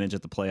field advantage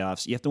at the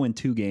playoffs. You have to win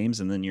 2 games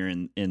and then you're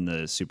in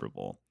the Super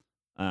Bowl.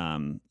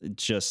 And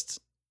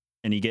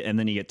then you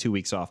get 2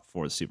 weeks off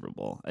before the Super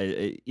Bowl.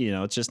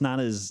 It's just not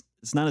as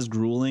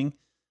grueling.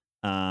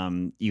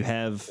 You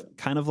have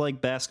kind of like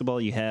basketball,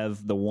 you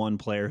have the one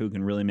player who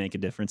can really make a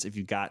difference. If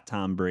you got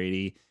Tom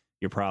Brady,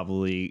 you're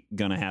probably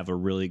going to have a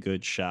really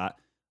good shot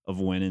of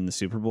winning the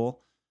Super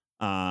Bowl.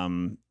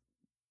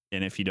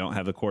 And if you don't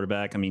have a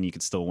quarterback, I mean, you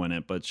could still win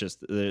it, but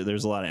just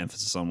there's a lot of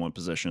emphasis on one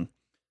position.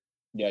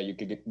 Yeah, you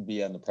could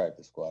be on the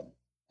practice squad.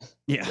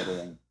 Yeah.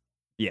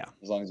 Yeah.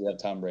 As long as you have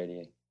Tom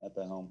Brady at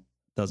the helm.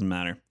 Doesn't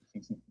matter.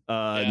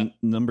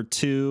 Number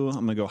 2,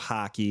 I'm gonna go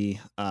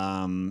hockey.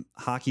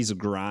 Hockey's a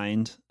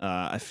grind.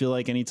 I feel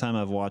like anytime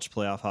I've watched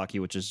playoff hockey,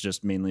 which has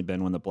just mainly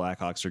been when the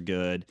Blackhawks are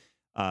good,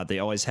 they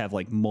always have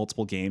like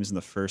multiple games in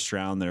the first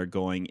round that are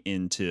going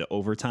into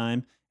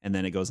overtime, and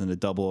then it goes into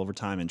double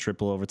overtime and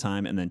triple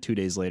overtime, and then 2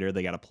 days later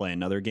they got to play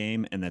another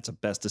game, and that's a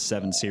best of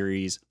 7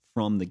 series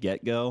from the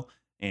get go.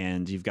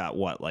 And you've got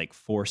like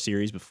 4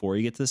 series before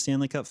you get to the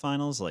Stanley Cup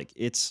Finals. Like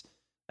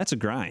that's a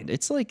grind.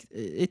 It's like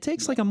it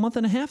takes like a month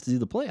and a half to do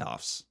the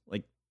playoffs.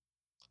 Like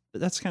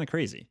that's kind of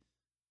crazy.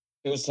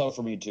 It was tough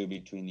for me too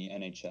between the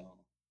NHL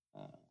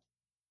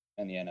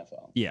and the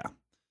NFL. Yeah.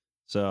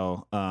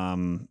 So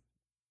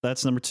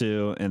that's number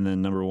 2, and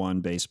then number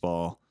 1,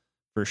 baseball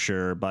for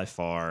sure by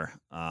far.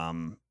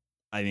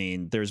 I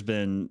mean,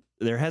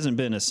 there hasn't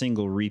been a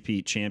single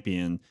repeat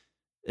champion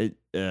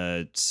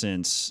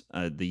since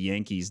the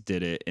Yankees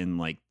did it in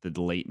like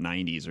the late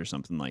 90s or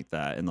something like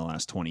that in the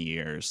last 20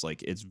 years.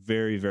 Like it's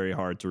very, very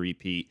hard to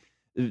repeat.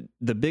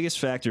 The biggest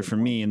factor for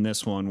me in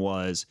this one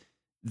was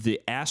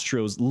the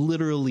Astros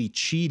literally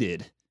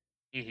cheated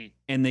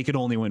and they could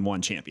only win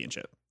 1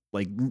 championship.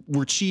 Like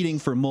we're cheating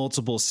for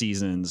multiple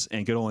seasons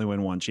and could only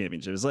win 1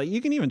 championship. It's like you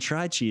can even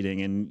try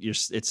cheating and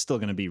it's still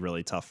going to be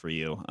really tough for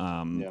you.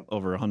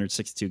 Over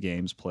 162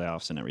 games,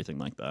 playoffs and everything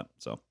like that.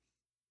 So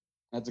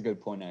that's a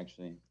good point,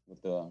 actually,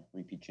 with the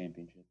repeat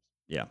championships.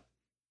 Yeah.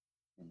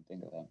 Didn't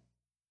think of that.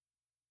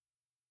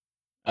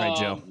 All right,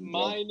 Joe.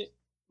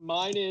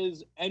 Mine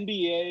is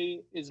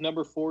NBA is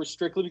number 4,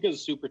 strictly because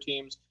of super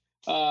teams.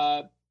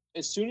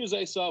 As soon as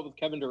I saw it with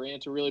Kevin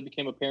Durant, it really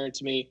became apparent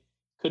to me.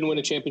 Couldn't win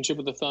a championship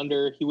with the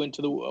Thunder. He went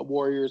to the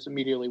Warriors,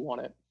 immediately won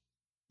it.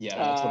 Yeah,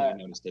 that's what I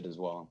noticed it as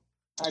well.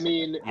 I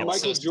mean,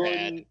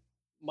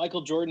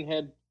 Michael Jordan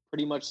had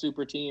pretty much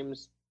super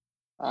teams.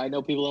 I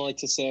know people don't like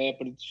to say it,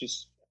 but it's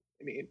just,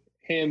 I mean,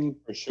 him,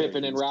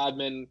 Pippen, and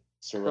Rodman.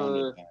 I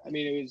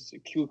mean, it was a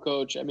Q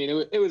coach. I mean,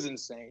 it was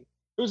insane.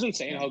 It was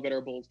insane how good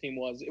our Bulls team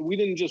was. We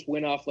didn't just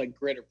win off like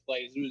grit or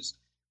plays.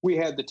 We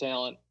had the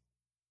talent.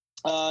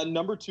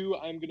 Number 3,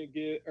 I'm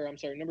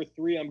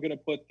gonna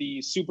put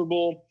the Super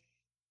Bowl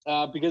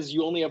because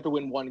you only have to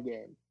win 1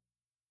 game.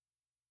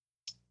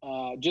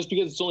 Just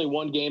because it's only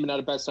 1 game and not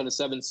a best out of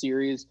 7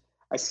 series,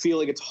 I feel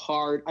like it's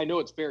hard. I know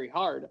it's very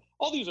hard.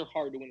 All these are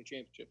hard to win a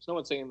championship. No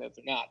one's saying that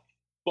they're not.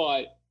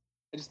 But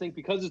I just think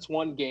because it's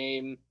 1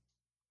 game,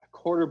 a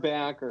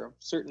quarterback or a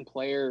certain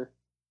player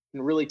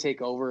can really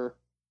take over.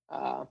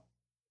 I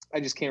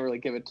just can't really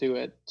give it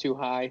too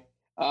high.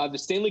 The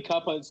Stanley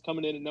Cup is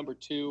coming in at number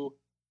 2.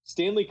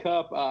 Stanley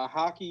Cup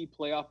hockey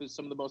playoff is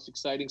some of the most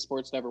exciting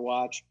sports to ever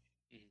watch.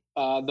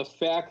 The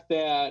fact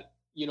that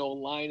a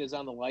line is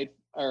on the light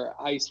or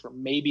ice for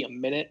maybe a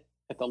minute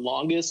at the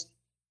longest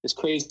is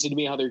crazy to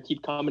me. How they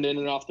keep coming in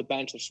and off the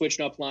bench, they're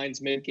switching up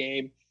lines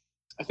mid-game.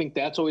 I think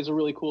that's always a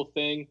really cool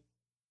thing.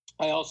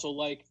 I also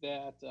like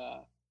that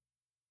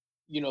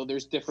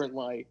there's different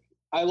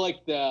I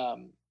like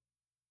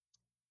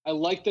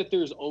that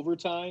there's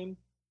overtime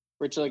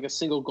for it to like a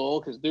single goal,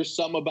 because there's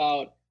something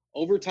about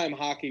overtime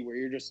hockey where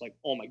you're just like,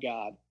 oh my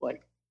god,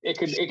 like it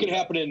could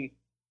happen in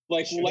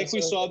like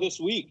we saw this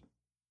week.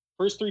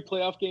 First 3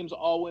 playoff games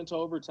all went to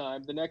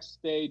overtime. The next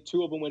day,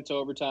 2 of them went to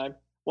overtime.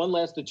 One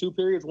lasted 2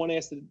 periods. One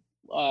lasted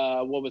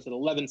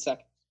 11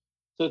 seconds.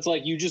 So it's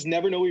like you just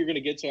never know what you're going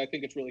to get. So I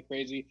think it's really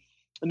crazy.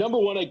 Number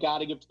one, I got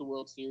to give to the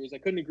World Series. I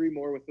couldn't agree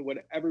more with what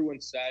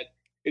everyone said.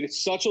 It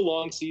is such a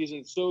long season.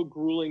 It's so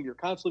grueling. You're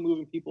constantly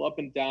moving people up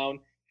and down.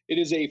 It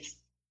is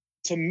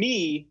to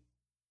me,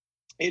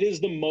 it is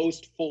the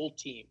most full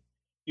team.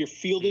 Your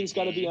fielding's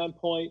got to be on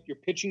point. Your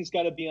pitching's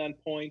got to be on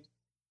point.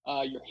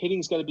 Your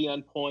hitting's got to be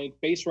on point.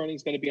 Base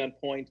running's got to be on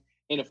point.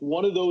 And if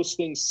one of those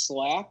things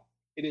slack,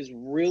 it is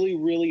really,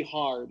 really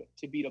hard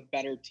to beat a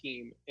better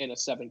team in a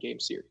 7-game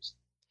series.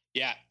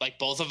 Yeah, like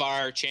both of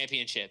our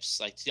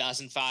championships, like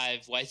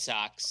 2005 White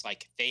Sox,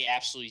 like they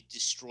absolutely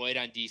destroyed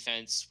on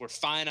defense. We're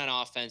fine on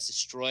offense,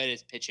 destroyed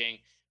as pitching.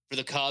 For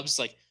the Cubs,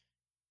 like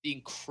the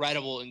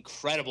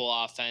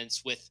incredible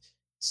offense with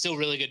still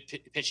really good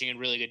pitching and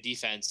really good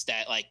defense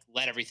that like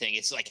led everything.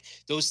 It's like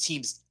those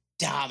teams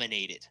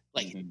dominated.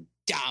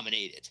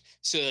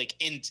 So like,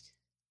 and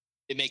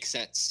it makes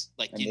sense.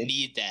 Like you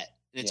need that.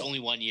 And it's only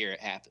 1 year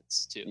it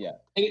happens too. Yeah.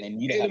 And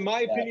in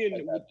my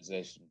opinion, that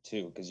position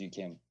too, because you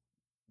can't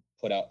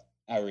put out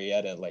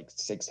Arrieta like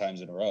 6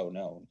 times in a row.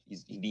 No,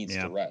 he needs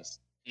to rest.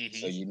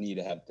 So you need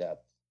to have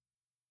depth.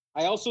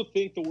 I also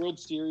think the World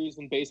Series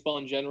and baseball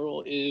in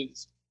general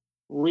is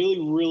really,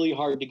 really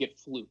hard to get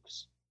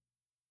flukes.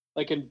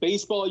 Like in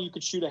baseball, you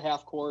could shoot a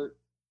half court,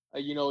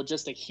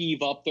 just to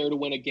heave up there to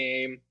win a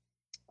game.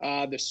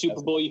 The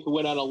Super Bowl, you could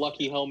win on a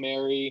lucky Hail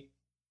Mary.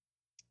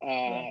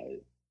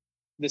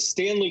 The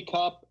Stanley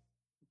Cup,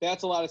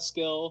 that's a lot of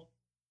skill.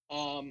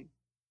 A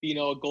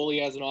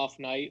goalie has an off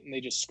night and they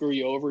just screw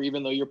you over,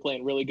 even though you're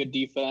playing really good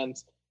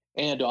defense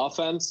and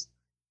offense.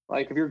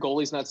 Like if your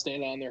goalie's not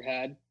standing on their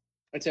head,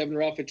 it's having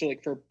rough. It's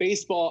like for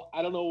baseball,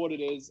 I don't know what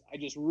it is. I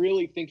just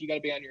really think you got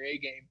to be on your A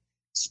game,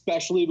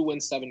 especially to win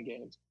 7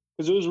 games.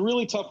 Because it was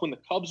really tough when the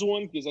Cubs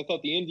won, because I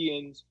thought the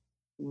Indians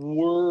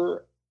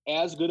were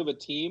as good of a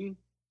team,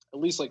 at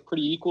least like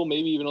pretty equal,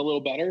 maybe even a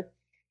little better.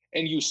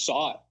 And you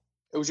saw it.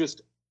 It was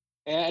just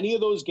any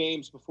of those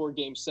games before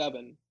Game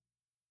 7,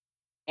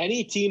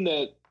 any team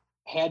that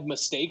had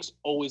mistakes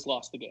always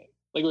lost the game.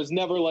 Like it was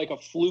never like a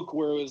fluke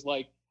where it was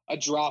like a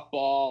drop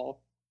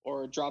ball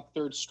or a drop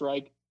third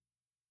strike.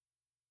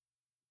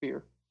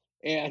 Beer.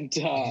 And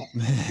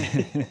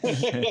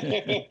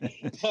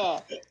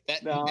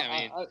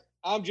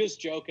I'm just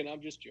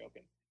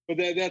joking. But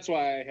that's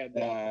why I had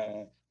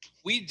that.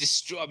 We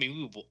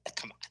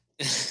come on.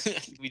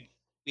 we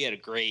had a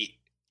great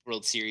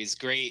World Series,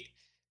 great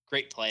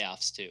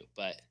playoffs too.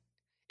 But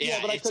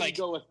but I couldn't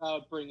go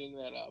without bringing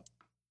that up.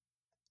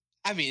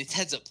 I mean, it's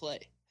heads up play.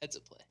 But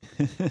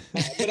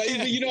I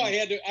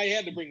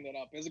had to bring that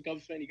up. As a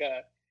Cubs fan, you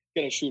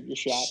gotta shoot your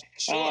shot.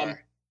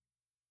 Sure.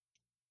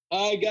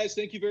 All right, guys,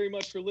 thank you very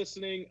much for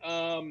listening.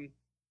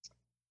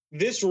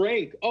 This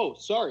rank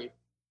was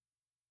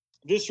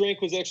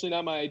actually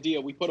not my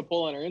idea. We put a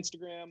poll on our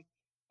Instagram.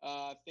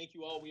 Thank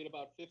you all. We had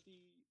about 50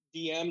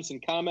 DMs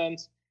and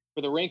comments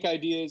for the rank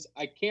ideas.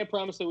 I can't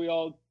promise that we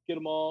all get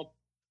them all.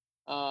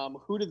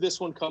 Who did this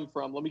one come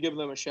from? Let me give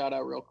them a shout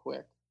out real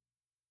quick.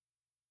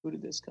 Who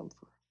did this come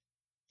from?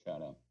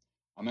 Shout out.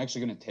 I'm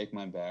actually going to take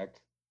mine back.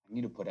 I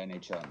need to put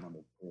NHL at number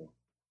 2.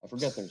 I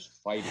forget there's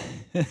fighting.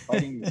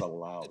 Fighting is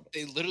allowed.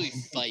 They literally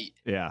fight.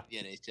 Yeah. The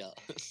NHL.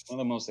 One of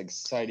the most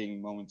exciting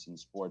moments in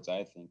sports,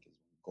 I think, is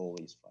when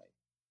goalies fight.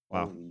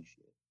 Wow. Holy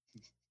shit.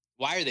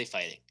 Why are they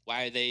fighting?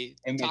 Why are they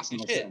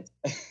talking shit?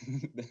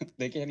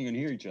 They can't even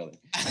hear each other.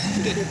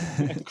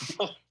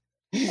 All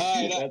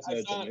right,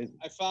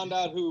 I found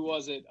out who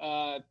was it.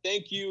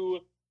 Thank you.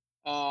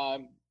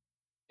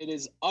 It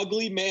is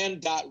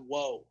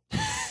uglyman.woe.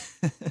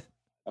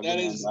 That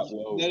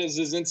is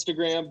his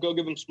Instagram. Go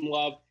give him some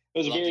love. It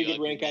was a very good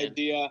rank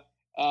idea.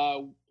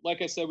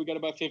 Like I said, we got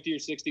about 50 or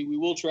 60. We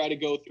will try to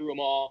go through them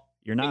all.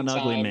 You're not an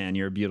ugly man.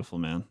 You're a beautiful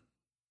man.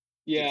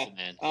 Yeah.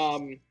 Beautiful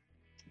man.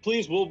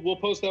 Please, we'll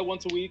post that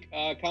once a week.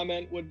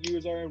 Comment what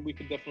yours are, and we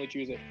can definitely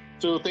choose it.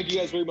 So thank you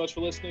guys very much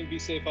for listening. Be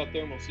safe out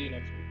there, and we'll see you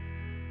next week.